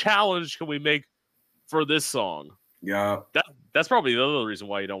what challenge can we make for this song? Yeah. That's probably the other reason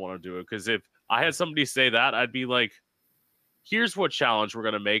why you don't want to do it, because if I had somebody say that, I'd be like, here's what challenge we're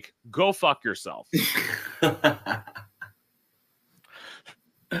going to make. Go fuck yourself.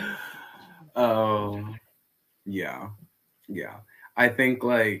 Oh, yeah. Yeah. I think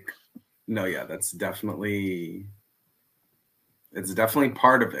like, no, yeah, it's definitely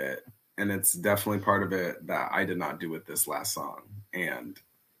part of it. And it's definitely part of it that I did not do with this last song. And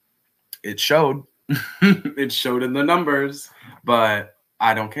it showed. It showed in the numbers, but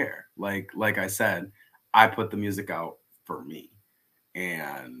I don't care. Like I said, I put the music out for me.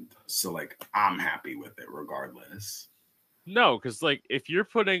 And so like I'm happy with it regardless. No, because like if you're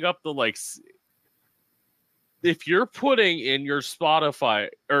putting up the if you're putting in your Spotify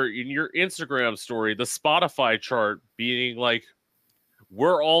or in your Instagram story, the Spotify chart being like,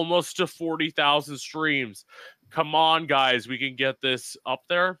 we're almost to 40,000 streams. Come on, guys, we can get this up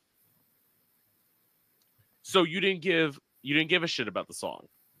there. So you didn't give a shit about the song.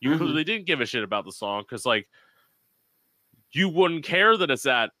 You clearly didn't give a shit about the song, because like you wouldn't care that it's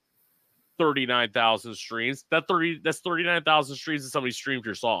at 39,000 streams. That's 39,000 streams that somebody streamed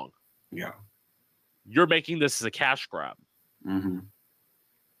your song. Yeah. You're making this as a cash grab. Mm-hmm.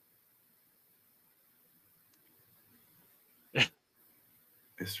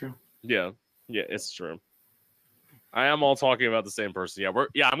 It's true. Yeah, it's true. I am all talking about the same person. I'm gonna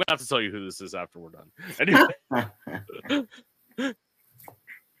have to tell you who this is after we're done. Anyway,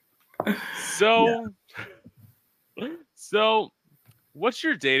 so what's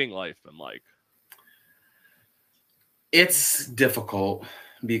your dating life been like? It's difficult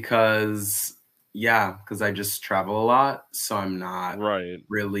because I just travel a lot, so I'm not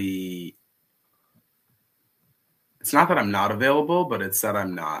really. It's not that I'm not available, but it's that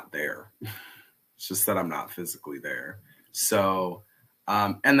I'm not there. It's just that I'm not physically there. So,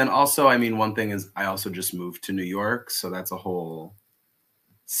 and then also, I mean, one thing is I also just moved to New York, so that's a whole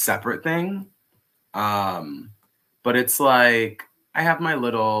separate thing. But it's like I have my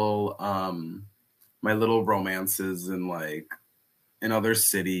little romances in like in other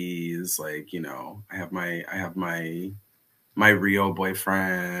cities. Like, you know, I have my Rio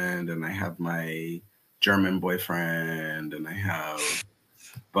boyfriend, and I have my German boyfriend, and I have,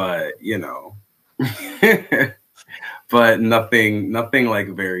 but you know, but nothing like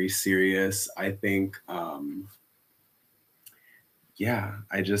very serious. I think, yeah,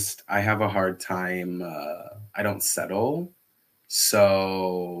 I have a hard time. I don't settle,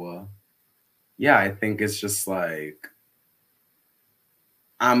 so yeah, I think it's just like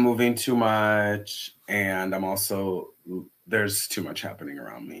I'm moving too much, and I'm also there's too much happening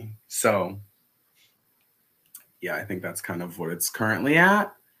around me. So yeah, I think that's kind of what it's currently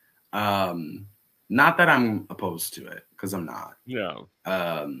at. Um, Not that I'm opposed to it, because I'm not. Yeah.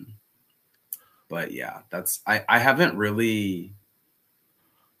 Um, but yeah, I haven't really,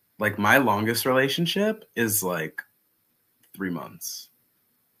 like, my longest relationship is like 3 months.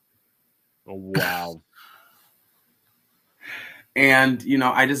 Oh, wow. And you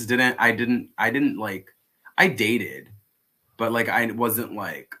know, I didn't like, I dated, but like I wasn't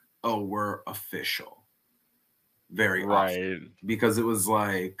like, oh, we're official very often, Right. because it was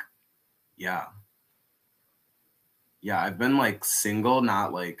like, yeah, yeah, I've been like single,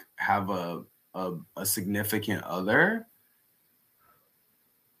 not like have a significant other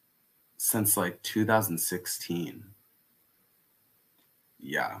since like 2016.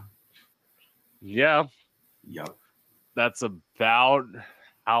 Yeah. Yeah. Yep. That's about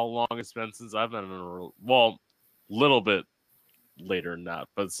how long it's been since I've been in a well, little bit later than that.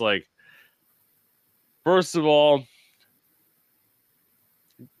 But it's like, first of all,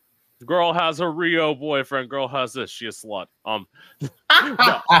 girl has a Rio boyfriend. Girl has this. She a slut. No.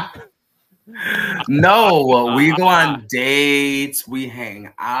 No, we go I, on dates, we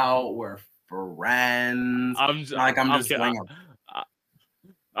hang out, we're friends. I'm Not like I'm I'm just kidding. laying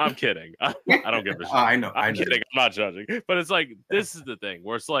I'm kidding. I don't give a Oh, shit. I I'm know. kidding. I'm not judging. But it's like, this is the thing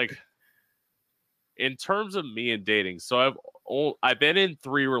where it's like, in terms of me and dating, so I've been in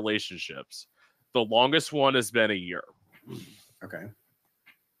 3 relationships. The longest one has been a year. Okay.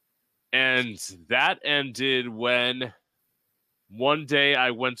 And that ended when one day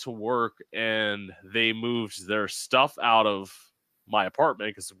I went to work and they moved their stuff out of my apartment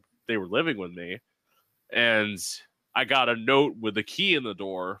because they were living with me. And I got a note with a key in the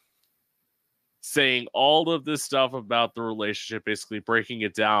door saying all of this stuff about the relationship, basically breaking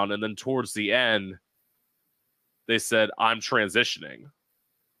it down. And then towards the end, they said, I'm transitioning.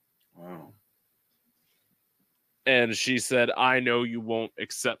 Wow. And she said, I know you won't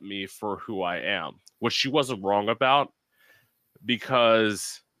accept me for who I am, which she wasn't wrong about,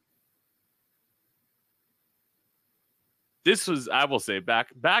 because this was, I will say,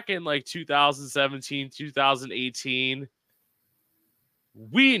 back in like 2017, 2018,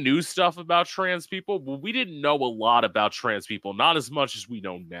 we knew stuff about trans people, but we didn't know a lot about trans people, not as much as we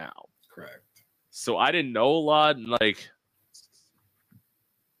know now. Correct. So I didn't know a lot, and like,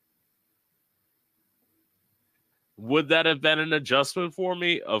 would that have been an adjustment for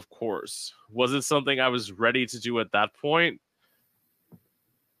me? Of course. Was it something I was ready to do at that point?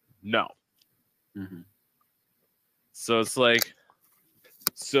 No. Mm-hmm. So it's like,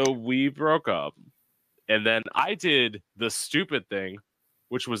 so we broke up, and then I did the stupid thing,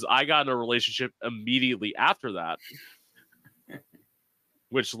 which was I got in a relationship immediately after that,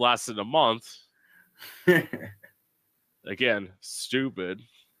 which lasted a month. Again, stupid.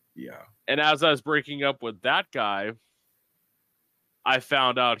 Yeah. And as I was breaking up with that guy, I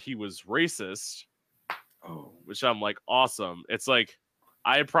found out he was racist, Oh. which I'm like, awesome. It's like,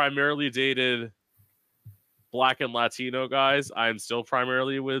 I primarily dated Black and Latino guys. I'm still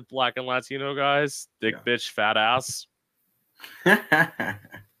primarily with Black and Latino guys. Thick Yeah. bitch, fat ass.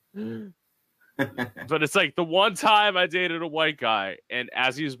 But it's like the one time I dated a white guy, and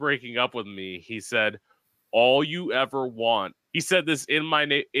as he was breaking up with me, he said, all you ever want. He said this in my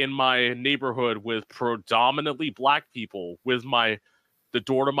neighborhood with predominantly black people, with the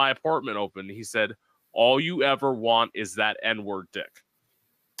door to my apartment open. He said, all you ever want is that N-word dick.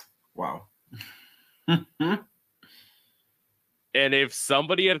 Wow. And if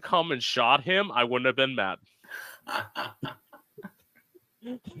somebody had come and shot him, I wouldn't have been mad.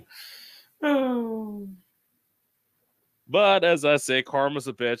 Oh. But as I say, karma's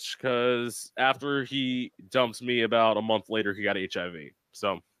a bitch, because after he dumped me, about a month later, he got HIV.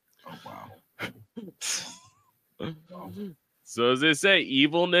 So, Oh, wow. Wow. so as they say,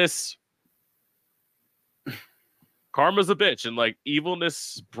 evilness Karma's a bitch, and like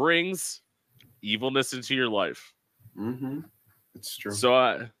evilness brings evilness into your life. Mm-hmm. It's true.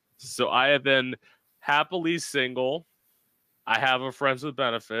 So I have been happily single. I have a friends with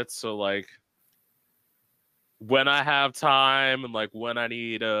benefits, so like when I have time and like when I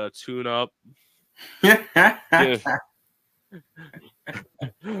need a tune up, give,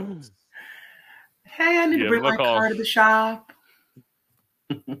 Hey, I need to give bring him a my call. car to the shop.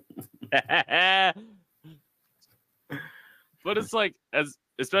 But it's like,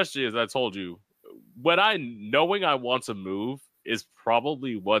 especially as I told you, knowing I want to move is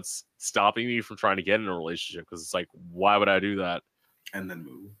probably what's stopping me from trying to get in a relationship, because it's like, why would I do that And then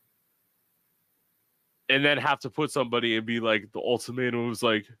move. and then have to put somebody and be like, the ultimatum was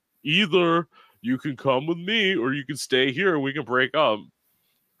like, either you can come with me or you can stay here and we can break up.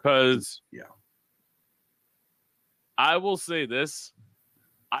 Because Yeah, I will say this,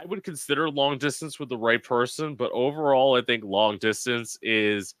 I would consider long distance with the right person, but overall I think long distance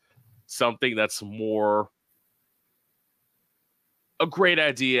is something that's more a great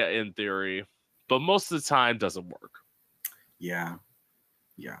idea in theory, but most of the time doesn't work. yeah.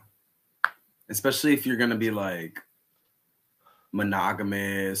 Especially if you're gonna be like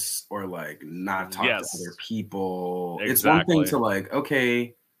monogamous or like not talk to other people. Exactly. It's one thing to like,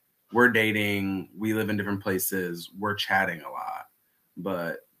 okay, we're dating, we live in different places, we're chatting a lot,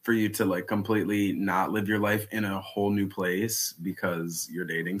 but for you to like completely not live your life in a whole new place because you're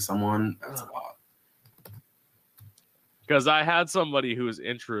dating someone, that's a lot. Because I had somebody who was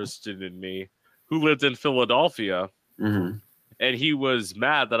interested in me who lived in Philadelphia, Mm-hmm. and he was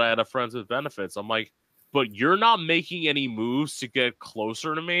mad that I had a friends with benefits. I'm like, but you're not making any moves to get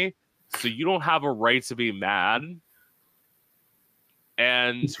closer to me, so you don't have a right to be mad.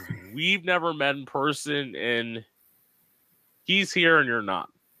 And we've never met in person, and he's here and you're not.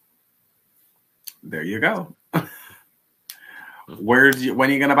 There you go. When are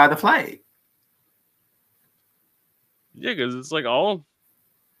you gonna buy the flight? Yeah, because it's like, oh,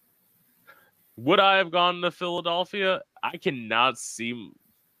 would I have gone to Philadelphia? I cannot see.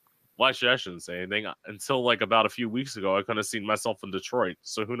 Well, I shouldn't say anything. Until like about a few weeks ago, I couldn't have seen myself in Detroit.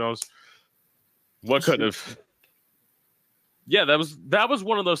 So who knows what could have. Yeah, that was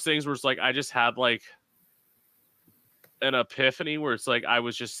one of those things where it's like I just had like an epiphany where it's like I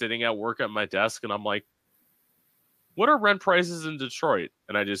was just sitting at work at my desk and I'm like, what are rent prices in Detroit?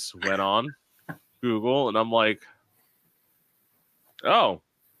 And I just went on Google and I'm like, oh,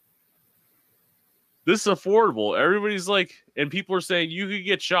 this is affordable. Everybody's like, and people are saying you could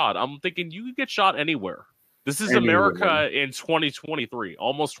get shot. I'm thinking you could get shot anywhere. This is Anywhere. America in 2023,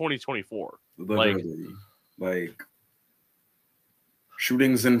 almost 2024. Literally, like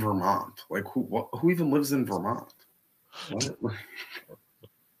shootings in Vermont. Like who even lives in Vermont? What?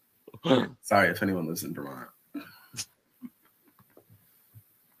 Sorry if anyone lives in Vermont.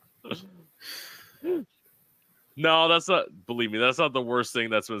 No, that's not. Believe me, that's not the worst thing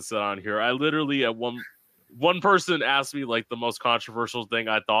that's been said on here. I literally at one person asked me like the most controversial thing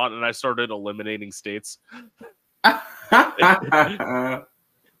I thought, and I started eliminating states. Because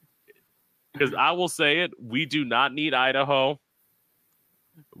I will say it, we do not need Idaho.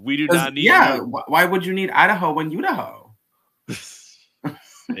 We do not need. Yeah, why would you need Idaho when Idaho?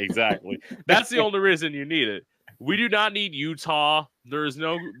 Exactly. That's the only reason you need it. We do not need Utah. There is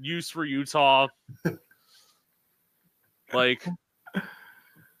no use for Utah. Like,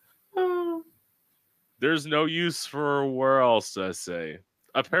 there's no use for where else I say.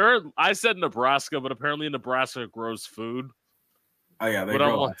 Apparently, I said Nebraska, but apparently Nebraska grows food. Oh yeah, they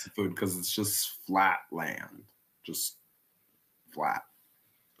grow lots of food because it's just flat land, just flat.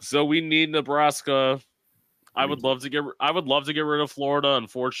 So we need Nebraska. I would love to get rid of Florida.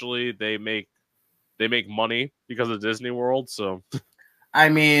 Unfortunately, they make money because of Disney World. So, I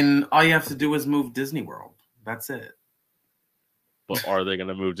mean, all you have to do is move Disney World. That's it. But are they going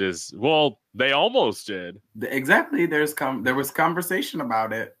to move Disney? Well, they almost did. Exactly. There was conversation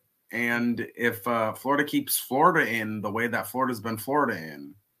about it, and if Florida keeps Florida in the way that Florida's been Florida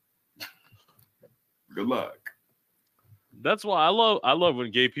in, good luck. That's why I love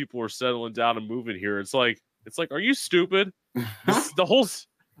when gay people are settling down and moving here. It's like, are you stupid? the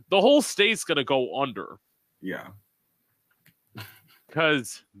whole state's gonna go under. Yeah,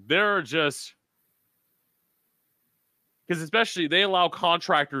 because they're just especially they allow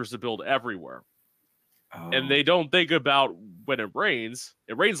contractors to build everywhere, and they don't think about when it rains.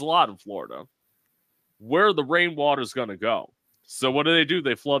 It rains a lot in Florida. Where the rainwater is gonna go? So what do?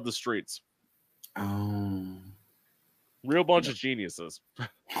 They flood the streets. Real bunch of geniuses.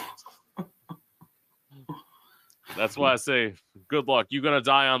 That's why I say, good luck. You're gonna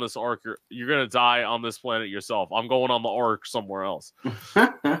die on this ark. You're gonna die on this planet yourself. I'm going on the ark somewhere else.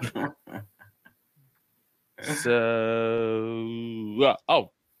 So,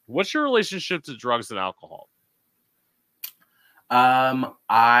 what's your relationship to drugs and alcohol?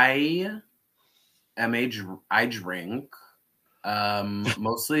 I I drink,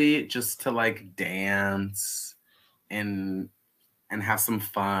 mostly just to like dance and have some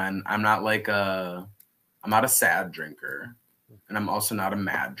fun. I'm not a sad drinker, and I'm also not a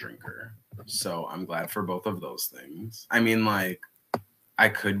mad drinker. So I'm glad for both of those things. I mean, like, I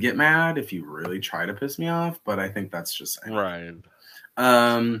could get mad if you really try to piss me off, but I think that's just right.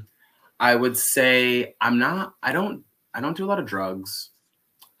 I would say I don't do a lot of drugs.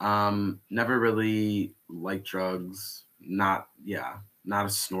 Never really liked drugs. Not a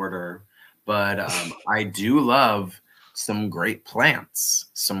snorter, but I do love some great plants,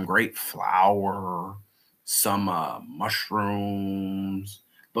 some great flower, some mushrooms,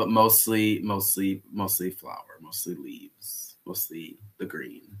 but mostly flower, mostly leaves, mostly the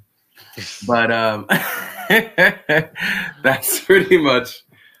green. But that's pretty much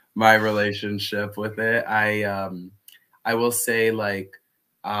my relationship with it. I will say, like,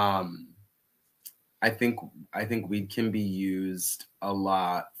 I think weed can be used a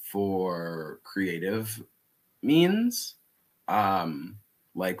lot for creative means,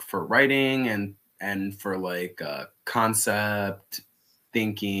 like for writing and for like concept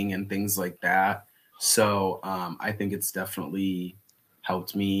thinking and things like that. So I think it's definitely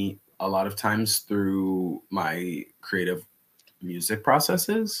helped me a lot of times through my creative music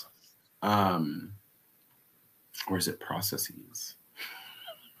processes. Or is it processes?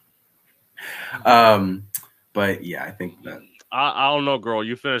 But yeah, I think that I don't know, girl.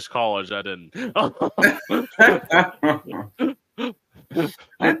 You finished college. I didn't.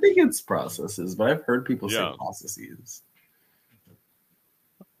 I think it's processes, but I've heard people say Yeah. processes.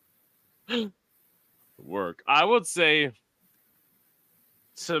 Work. I would say,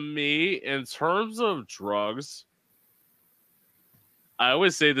 to me, in terms of drugs, I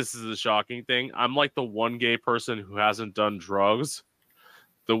always say this is a shocking thing. I'm like the one gay person who hasn't done drugs.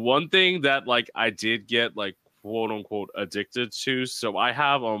 The one thing that like I did get like quote unquote addicted to, so I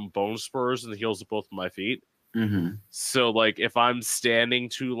have bone spurs in the heels of both of my feet. Mm-hmm. So like if I'm standing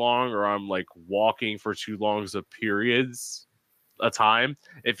too long or I'm like walking for too long as a periods a time,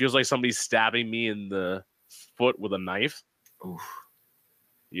 it feels like somebody's stabbing me in the foot with a knife. Oof.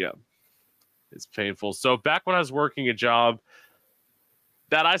 Yeah. It's painful. So back when I was working a job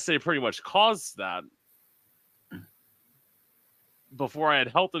that I say pretty much caused that, before I had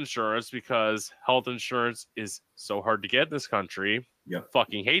health insurance, because health insurance is so hard to get in this country. Yep.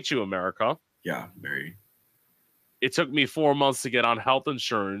 Fucking hate you, America. Yeah, very. It took me 4 months to get on health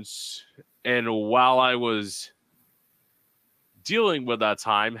insurance. And while I was dealing with that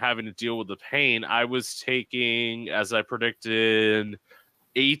time, having to deal with the pain, I was taking, as I predicted,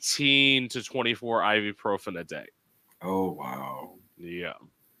 18 to 24 ibuprofen a day. Oh, wow. Yeah.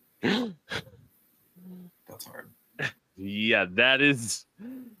 That's hard. Yeah, that is.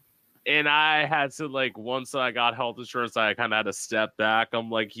 And I had to, like, once I got health insurance, I kind of had to step back. I'm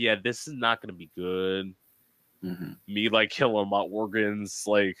like, yeah, this is not going to be good. Mm-hmm. Me, like, killing my organs,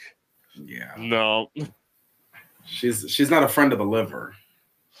 like, yeah. No. She's not a friend of the liver.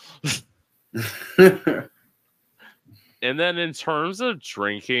 And then in terms of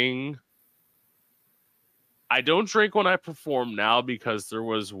drinking, I don't drink when I perform now because there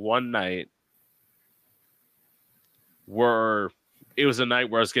was one night where it was a night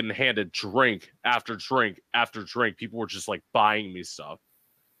where I was getting handed drink after drink after drink. People were just like buying me stuff.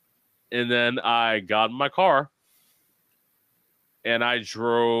 And then I got in my car and I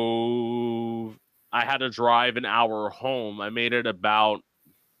drove. I had to drive an hour home. I made it about,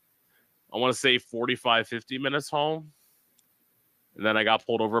 I want to say 45, 50 minutes home. And then I got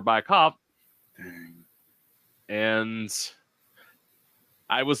pulled over by a cop. Dang. And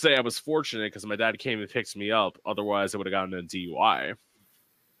I would say I was fortunate because my dad came and picked me up. Otherwise, I would have gotten a DUI.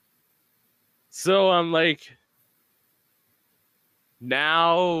 So I'm like,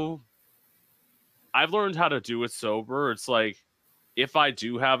 now I've learned how to do it sober. It's like, if I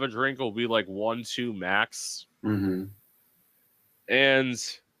do have a drink, it'll be like 1, 2 max. Mm-hmm.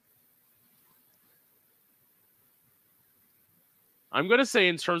 And I'm going to say,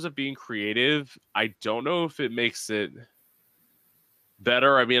 in terms of being creative, I don't know if it makes it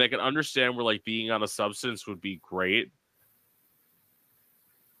better. I mean, I can understand where like being on a substance would be great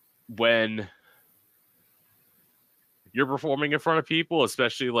when you're performing in front of people,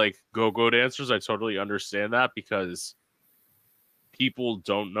 especially like go-go dancers. I totally understand that because people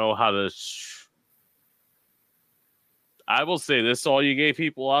don't know how to I will say this to all you gay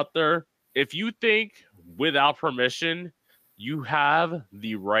people out there. If you think without permission you have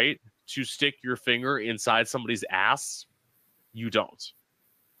the right to stick your finger inside somebody's ass, you don't.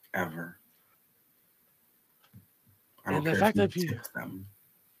 Ever. I And don't the care if fact you that tip them.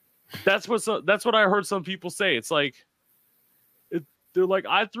 that's what I heard some people say. It's like they're like,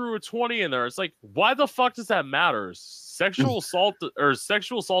 I threw a 20 in there. It's like, why the fuck does that matter? Sexual assault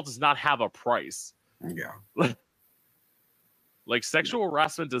does not have a price. Yeah. Like sexual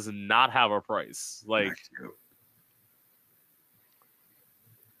harassment does not have a price. Like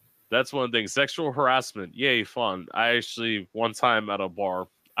that's one thing. Sexual harassment, yay, fun. I actually one time at a bar,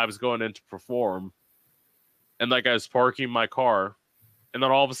 I was going in to perform, and like I was parking my car, and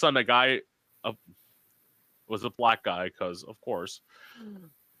then all of a sudden a guy was a black guy, because of course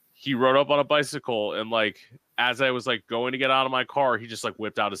he rode up on a bicycle, and like as I was like going to get out of my car, he just like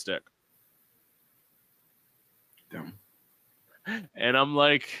whipped out his dick. Damn. And I'm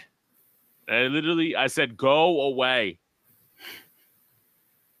like, I said, go away.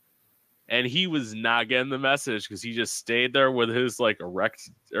 And he was not getting the message because he just stayed there with his like erect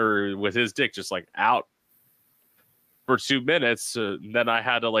or with his dick just like out for 2 minutes. Then I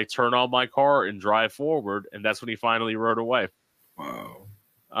had to like turn on my car and drive forward, and that's when he finally rode away. Wow.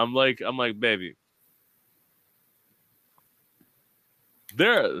 I'm like, baby,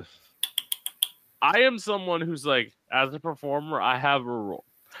 I am someone who's like, as a performer, I have a rule.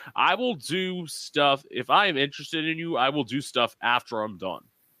 I will do stuff if I am interested in you. I will do stuff after I'm done.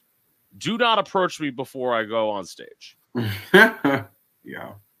 Do not approach me before I go on stage.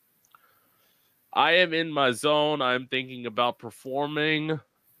 Yeah. I am in my zone. I'm thinking about performing.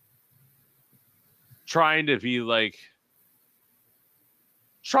 Trying to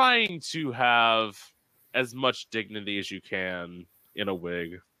have as much dignity as you can in a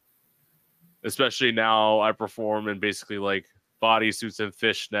wig. Especially now I perform in basically like bodysuits and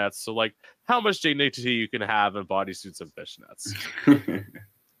fishnets. So like how much dignity you can have in bodysuits and fishnets.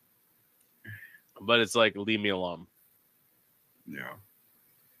 But it's like, leave me alone. Yeah.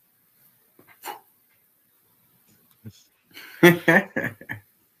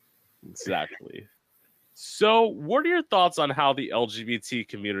 Exactly. So, what are your thoughts on how the LGBT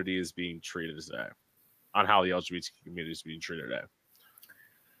community is being treated today? On how the LGBT community is being treated today?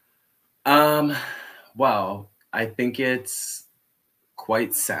 Well, I think it's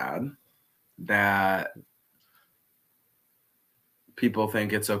quite sad that people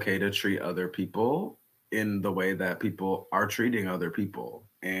think it's okay to treat other people in the way that people are treating other people.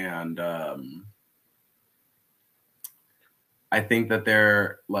 And I think that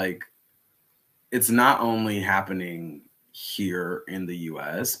they're like, it's not only happening here in the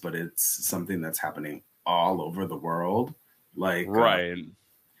US, but it's something that's happening all over the world. Like, right.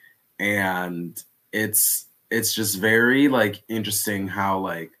 And it's just very like interesting how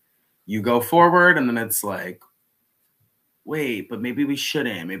like you go forward and then it's like, wait, but maybe we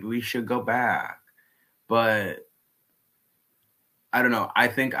shouldn't. Maybe we should go back. But I don't know. I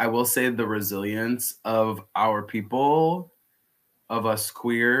think I will say the resilience of our people, of us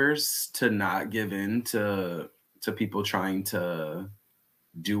queers, to not give in to people trying to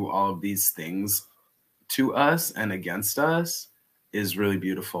do all of these things to us and against us is really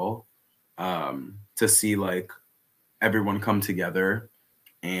beautiful. To see like everyone come together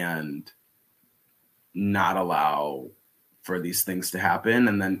and not allow for these things to happen.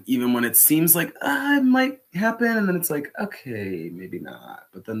 And then even when it seems like it might happen, and then it's like, okay, maybe not.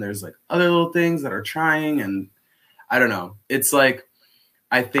 But then there's like other little things that are trying, and I don't know. It's like,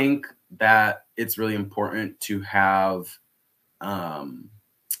 I think that it's really important to have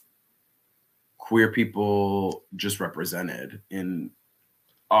queer people just represented in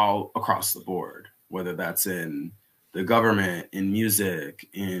all across the board, whether that's in the government, in music,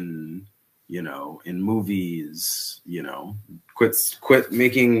 in, you know, in movies, you know, quit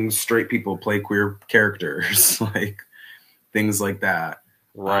making straight people play queer characters, like things like that.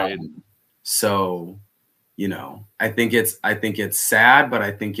 Right. So, you know, I think it's sad, but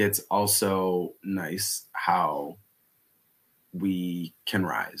I think it's also nice how we can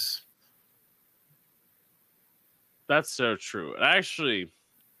rise. That's so true. Actually,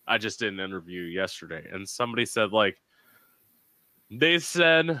 I just did an interview yesterday, and somebody said, like, they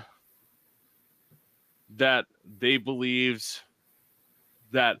said that they believed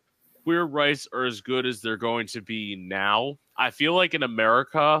that queer rights are as good as they're going to be now. I feel like in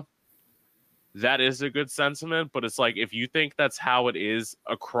America, that is a good sentiment, but it's like, if you think that's how it is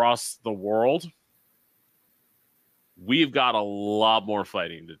across the world, we've got a lot more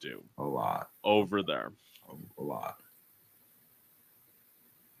fighting to do. A lot. Over there. A lot.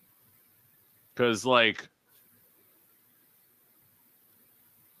 Because, like,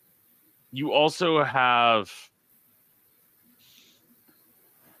 you also have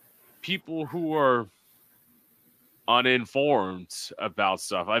people who are uninformed about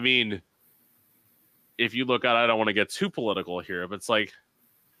stuff. I mean, if you look at, I don't want to get too political here, but it's like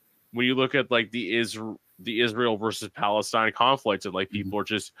when you look at like the Israel versus Palestine conflict, and like people are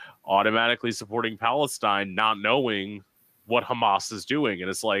just automatically supporting Palestine, not knowing what Hamas is doing, and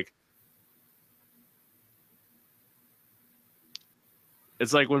it's like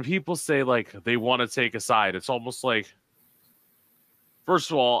when people say like they want to take a side, it's almost like,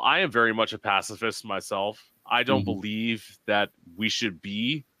 first of all, I am very much a pacifist myself. I don't believe that we should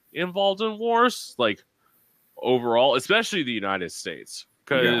be involved in wars, like overall, especially the United States,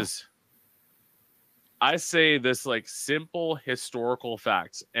 because I say this like simple historical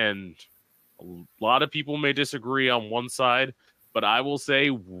facts, and a lot of people may disagree on one side, but I will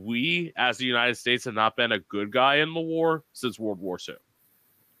say we, as the United States, have not been a good guy in the war since World War II.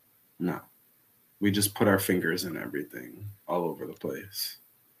 No. We just put our fingers in everything all over the place.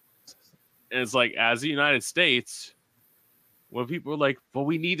 And it's like, as the United States, when people are like, well,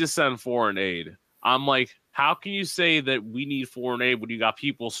 we need to send foreign aid, I'm like, how can you say that we need foreign aid when you got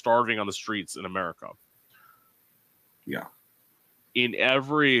people starving on the streets in America? Yeah. In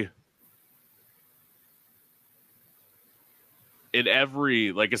every,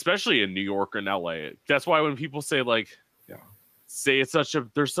 like, especially in New York and LA. That's why when people say like, say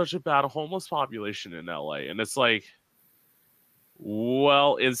there's such a bad homeless population in LA, and it's like,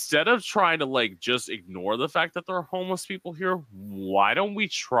 well, instead of trying to like just ignore the fact that there are homeless people here, why don't we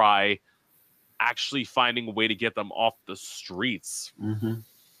try actually finding a way to get them off the streets?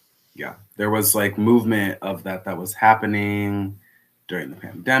 Yeah, there was like movement of that was happening during the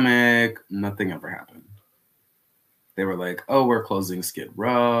pandemic. Nothing ever happened. They were like, oh, we're closing Skid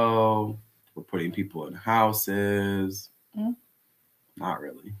Row. We're putting people in houses. Not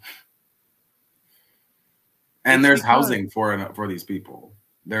really. And there's housing for these people.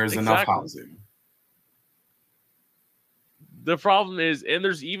 There's enough housing. The problem is, and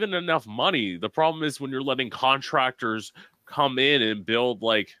there's even enough money. The problem is when you're letting contractors come in and build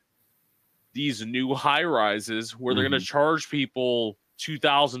like these new high rises where they're going to charge people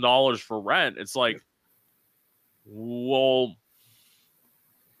 $2,000 for rent. It's like, well,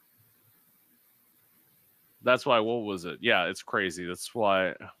 that's why, what was it? Yeah, it's crazy. That's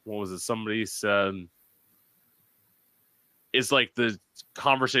why, what was it? Somebody said, it's like the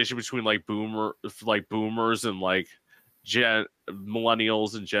conversation between like boomers and like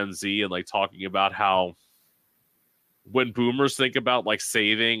millennials and Gen Z, and like talking about how when boomers think about like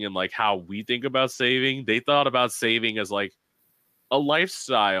saving and like how we think about saving, they thought about saving as like a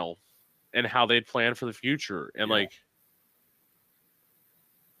lifestyle and how they'd plan for the future. And like,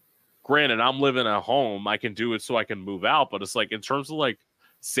 granted, I'm living at home, I can do it so I can move out, but it's like in terms of like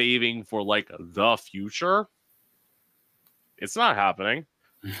saving for like the future, it's not happening.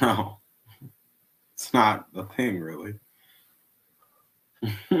 No, it's not a thing, really.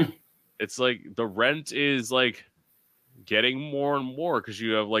 It's like the rent is like getting more and more because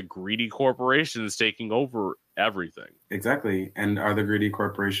you have like greedy corporations taking over everything. Exactly. And are the greedy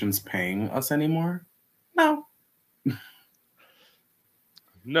corporations paying us anymore? No.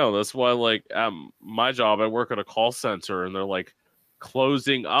 No, that's why like my job, I work at a call center, and they're like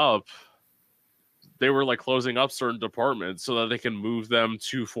closing up. They were like closing up certain departments so that they can move them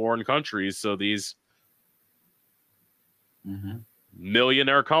to foreign countries. So these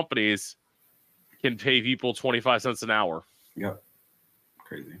millionaire companies can pay people 25 cents an hour. Yep.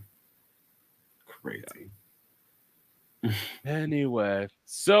 Crazy. Yeah. Anyway,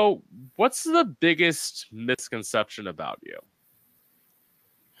 so what's the biggest misconception about you?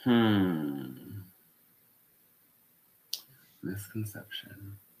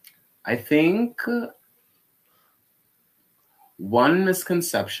 Misconception. I think one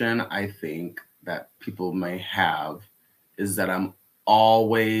misconception I think that people may have is that I'm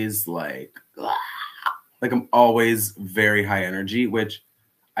always like I'm always very high energy, which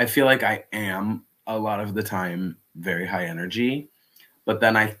I feel like I am a lot of the time very high energy. But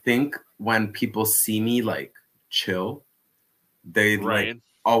then I think when people see me like chill, they like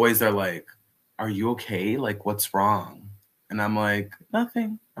always are like, are you okay? Like, what's wrong? And I'm like,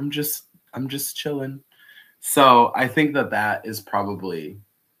 nothing. I'm just chilling. So I think that is probably,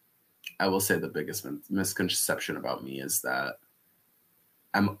 I will say, the biggest misconception about me is that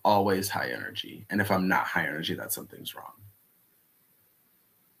I'm always high energy. And if I'm not high energy, that something's wrong.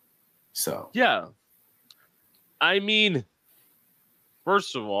 So. Yeah. I mean,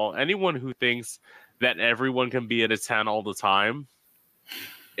 first of all, anyone who thinks that everyone can be at a 10 all the time,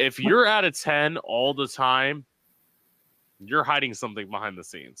 if you're at a 10 all the time, you're hiding something behind the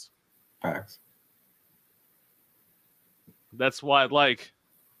scenes. Facts. That's why, like,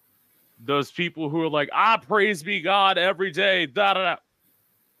 those people who are like, praise be God every day, da da da.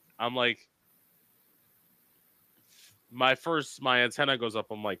 I'm like, my antenna goes up.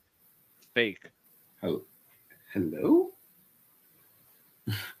 I'm like, fake. Hello?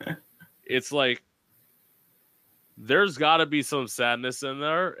 It's like, there's got to be some sadness in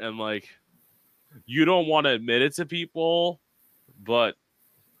there, and like, you don't want to admit it to people, but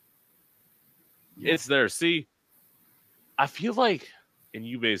it's there. See, I feel like, and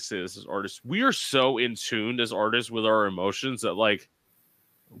you may say this as artists, we are so in tune as artists with our emotions that, like,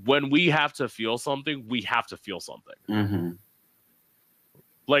 when we have to feel something, we have to feel something. Mm-hmm.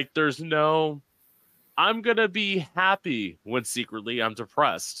 Like, there's no, I'm gonna be happy when secretly I'm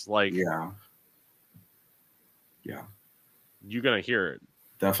depressed. Like, yeah, you're gonna hear it.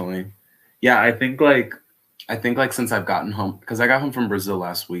 definitely. Yeah, I think like since I've gotten home, because I got home from Brazil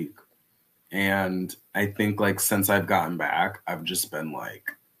last week, and I think like since I've gotten back, I've just been like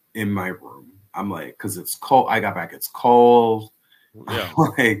in my room. I'm like, because it's cold. I got back, it's cold. Yeah.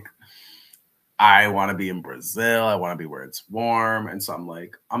 Like, I want to be in Brazil. I want to be where it's warm. And so I'm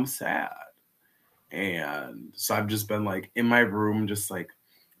like, I'm sad. And so I've just been like in my room, just like,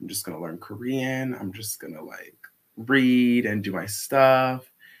 I'm just going to learn Korean. I'm just going to like read and do my stuff.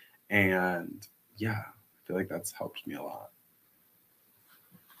 And yeah, I feel like that's helped me a lot.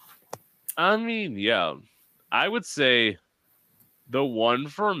 I mean, yeah. I would say the one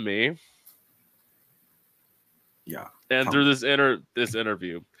for me. Yeah. And through this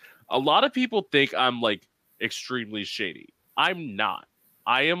interview, a lot of people think I'm like extremely shady. I'm not.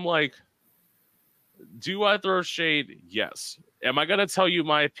 I am like, do I throw shade? Yes. Am I gonna tell you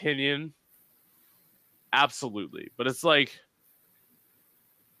my opinion? Absolutely. But it's like,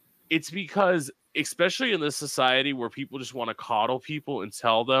 it's because, especially in this society where people just want to coddle people and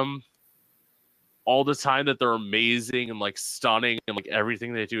tell them all the time that they're amazing and like stunning and like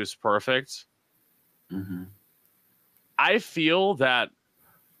everything they do is perfect. Mm-hmm. I feel that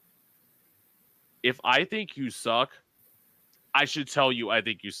if I think you suck, I should tell you I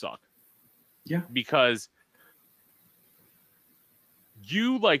think you suck. Yeah. Because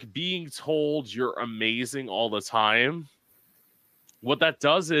you like being told you're amazing all the time, what that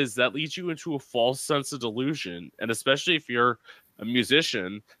does is that leads you into a false sense of delusion. And especially if you're a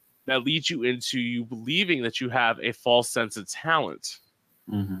musician, that leads you into you believing that you have a false sense of talent.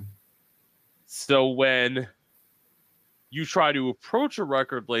 Mm-hmm. So when you try to approach a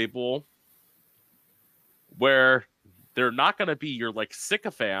record label where they're not going to be your like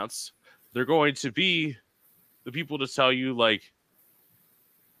sycophants, they're going to be the people to tell you like,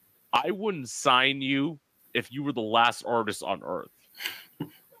 I wouldn't sign you if you were the last artist on earth.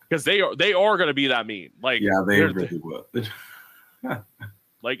 Because they are going to be that mean. Like, yeah, they really would.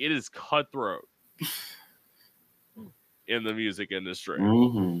 Like, it is cutthroat in the music industry.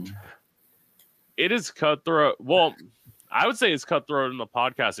 Mm-hmm. It is cutthroat. Well, I would say it's cutthroat in the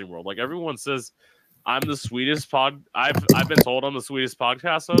podcasting world. Like, everyone says I'm the sweetest I've been told I'm the sweetest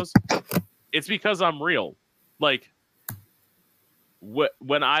podcast host. It's because I'm real. Like,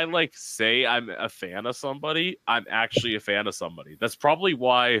 when I like say I'm a fan of somebody, I'm actually a fan of somebody. That's probably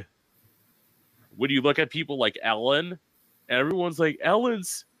why when you look at people like Ellen, everyone's like,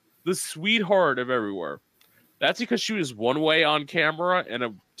 Ellen's the sweetheart of everywhere. That's because she was one way on camera and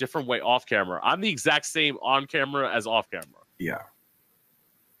a different way off camera. I'm the exact same on camera as off camera. Yeah.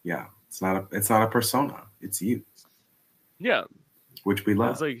 Yeah. It's not a persona. It's you. Yeah. Which we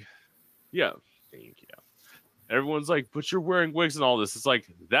love. It's like, yeah. Thank you. Everyone's like, but you're wearing wigs and all this. It's like,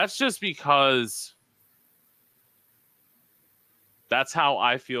 that's just because that's how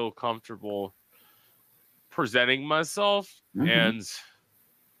I feel comfortable presenting myself. Mm-hmm. And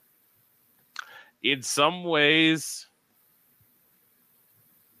in some ways,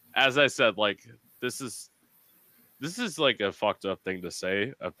 as I said, like, this is like a fucked up thing to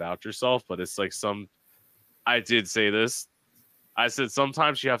say about yourself, but it's like I did say this. I said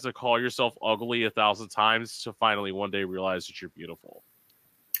sometimes you have to call yourself ugly 1,000 times to finally one day realize that you're beautiful.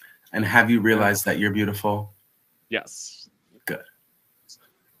 And have you realized that you're beautiful? Yes. Good.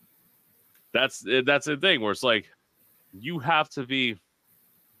 That's the thing where it's like, you have to be.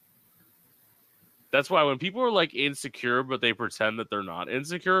 That's why when people are like insecure, but they pretend that they're not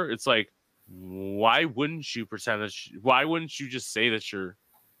insecure, it's like, why wouldn't you pretend that? Why wouldn't you just say that you're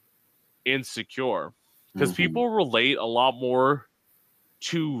insecure? Because people relate a lot more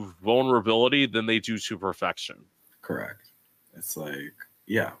to vulnerability than they do to perfection. Correct. It's like,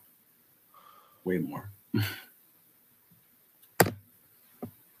 yeah, way more.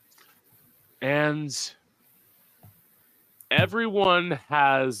 And everyone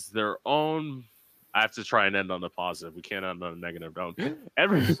has their own. I have to try and end on the positive. We can't end on a negative note.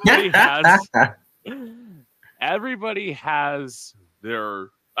 Everybody has their.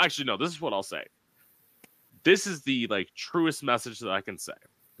 Actually, no. This is what I'll say. This is the truest message that I can say,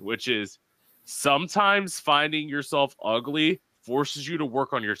 which is sometimes finding yourself ugly forces you to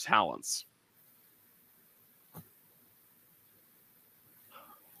work on your talents.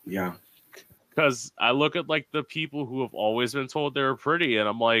 Yeah. Because I look at the people who have always been told they were pretty, and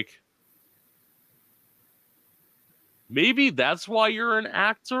I'm like, maybe that's why you're an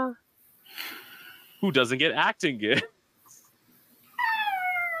actor who doesn't get acting gigs.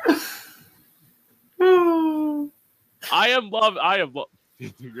 I am love.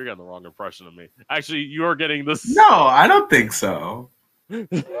 You're getting the wrong impression of me. Actually, you are getting this. No, I don't think so.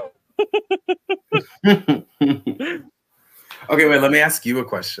 Okay, wait, let me ask you a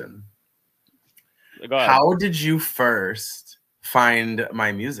question. Go ahead. How did you first find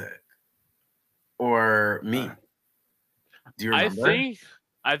my music? Or me? Do you remember?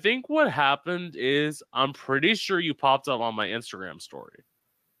 I think what happened is I'm pretty sure you popped up on my Instagram story.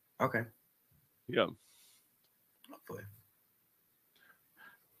 Okay. Yeah. Hopefully.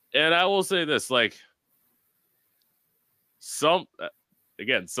 And I will say this,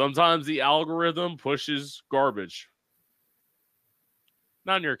 sometimes the algorithm pushes garbage.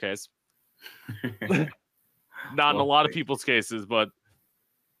 Not in your case. Not in a lot of people's cases, but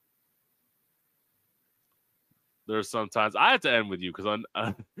there's sometimes I have to end with you because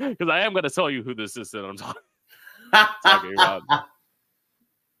I am going to tell you who this is that I'm talking about.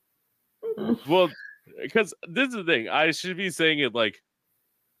 Well, because this is the thing. I should be saying it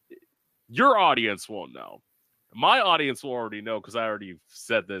your audience won't know. My audience will already know because I already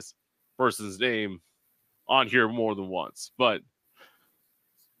said this person's name on here more than once. But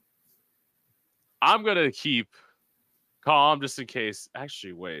I'm going to keep calm just in case.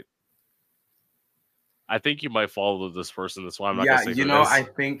 Actually, wait. I think you might follow this person. That's why I'm not going to say who it is. I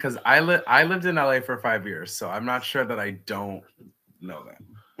think because I lived in LA for 5 years, so I'm not sure that I don't know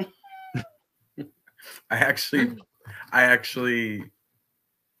them. I actually,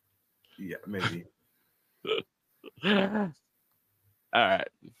 yeah, maybe. All right.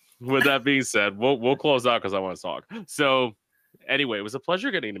 With that being said, we'll close out because I want to talk. So, anyway, it was a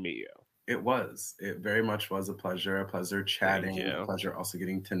pleasure getting to meet you. It was. It very much was a pleasure. A pleasure chatting. A pleasure also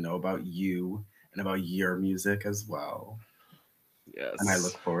getting to know about you and about your music as well. Yes. And I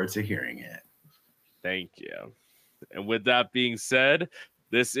look forward to hearing it. Thank you. And with that being said,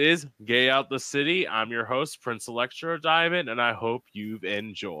 this is Gay Out the City. I'm your host, Prince Electro Diamond, and I hope you've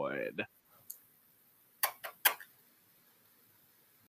enjoyed.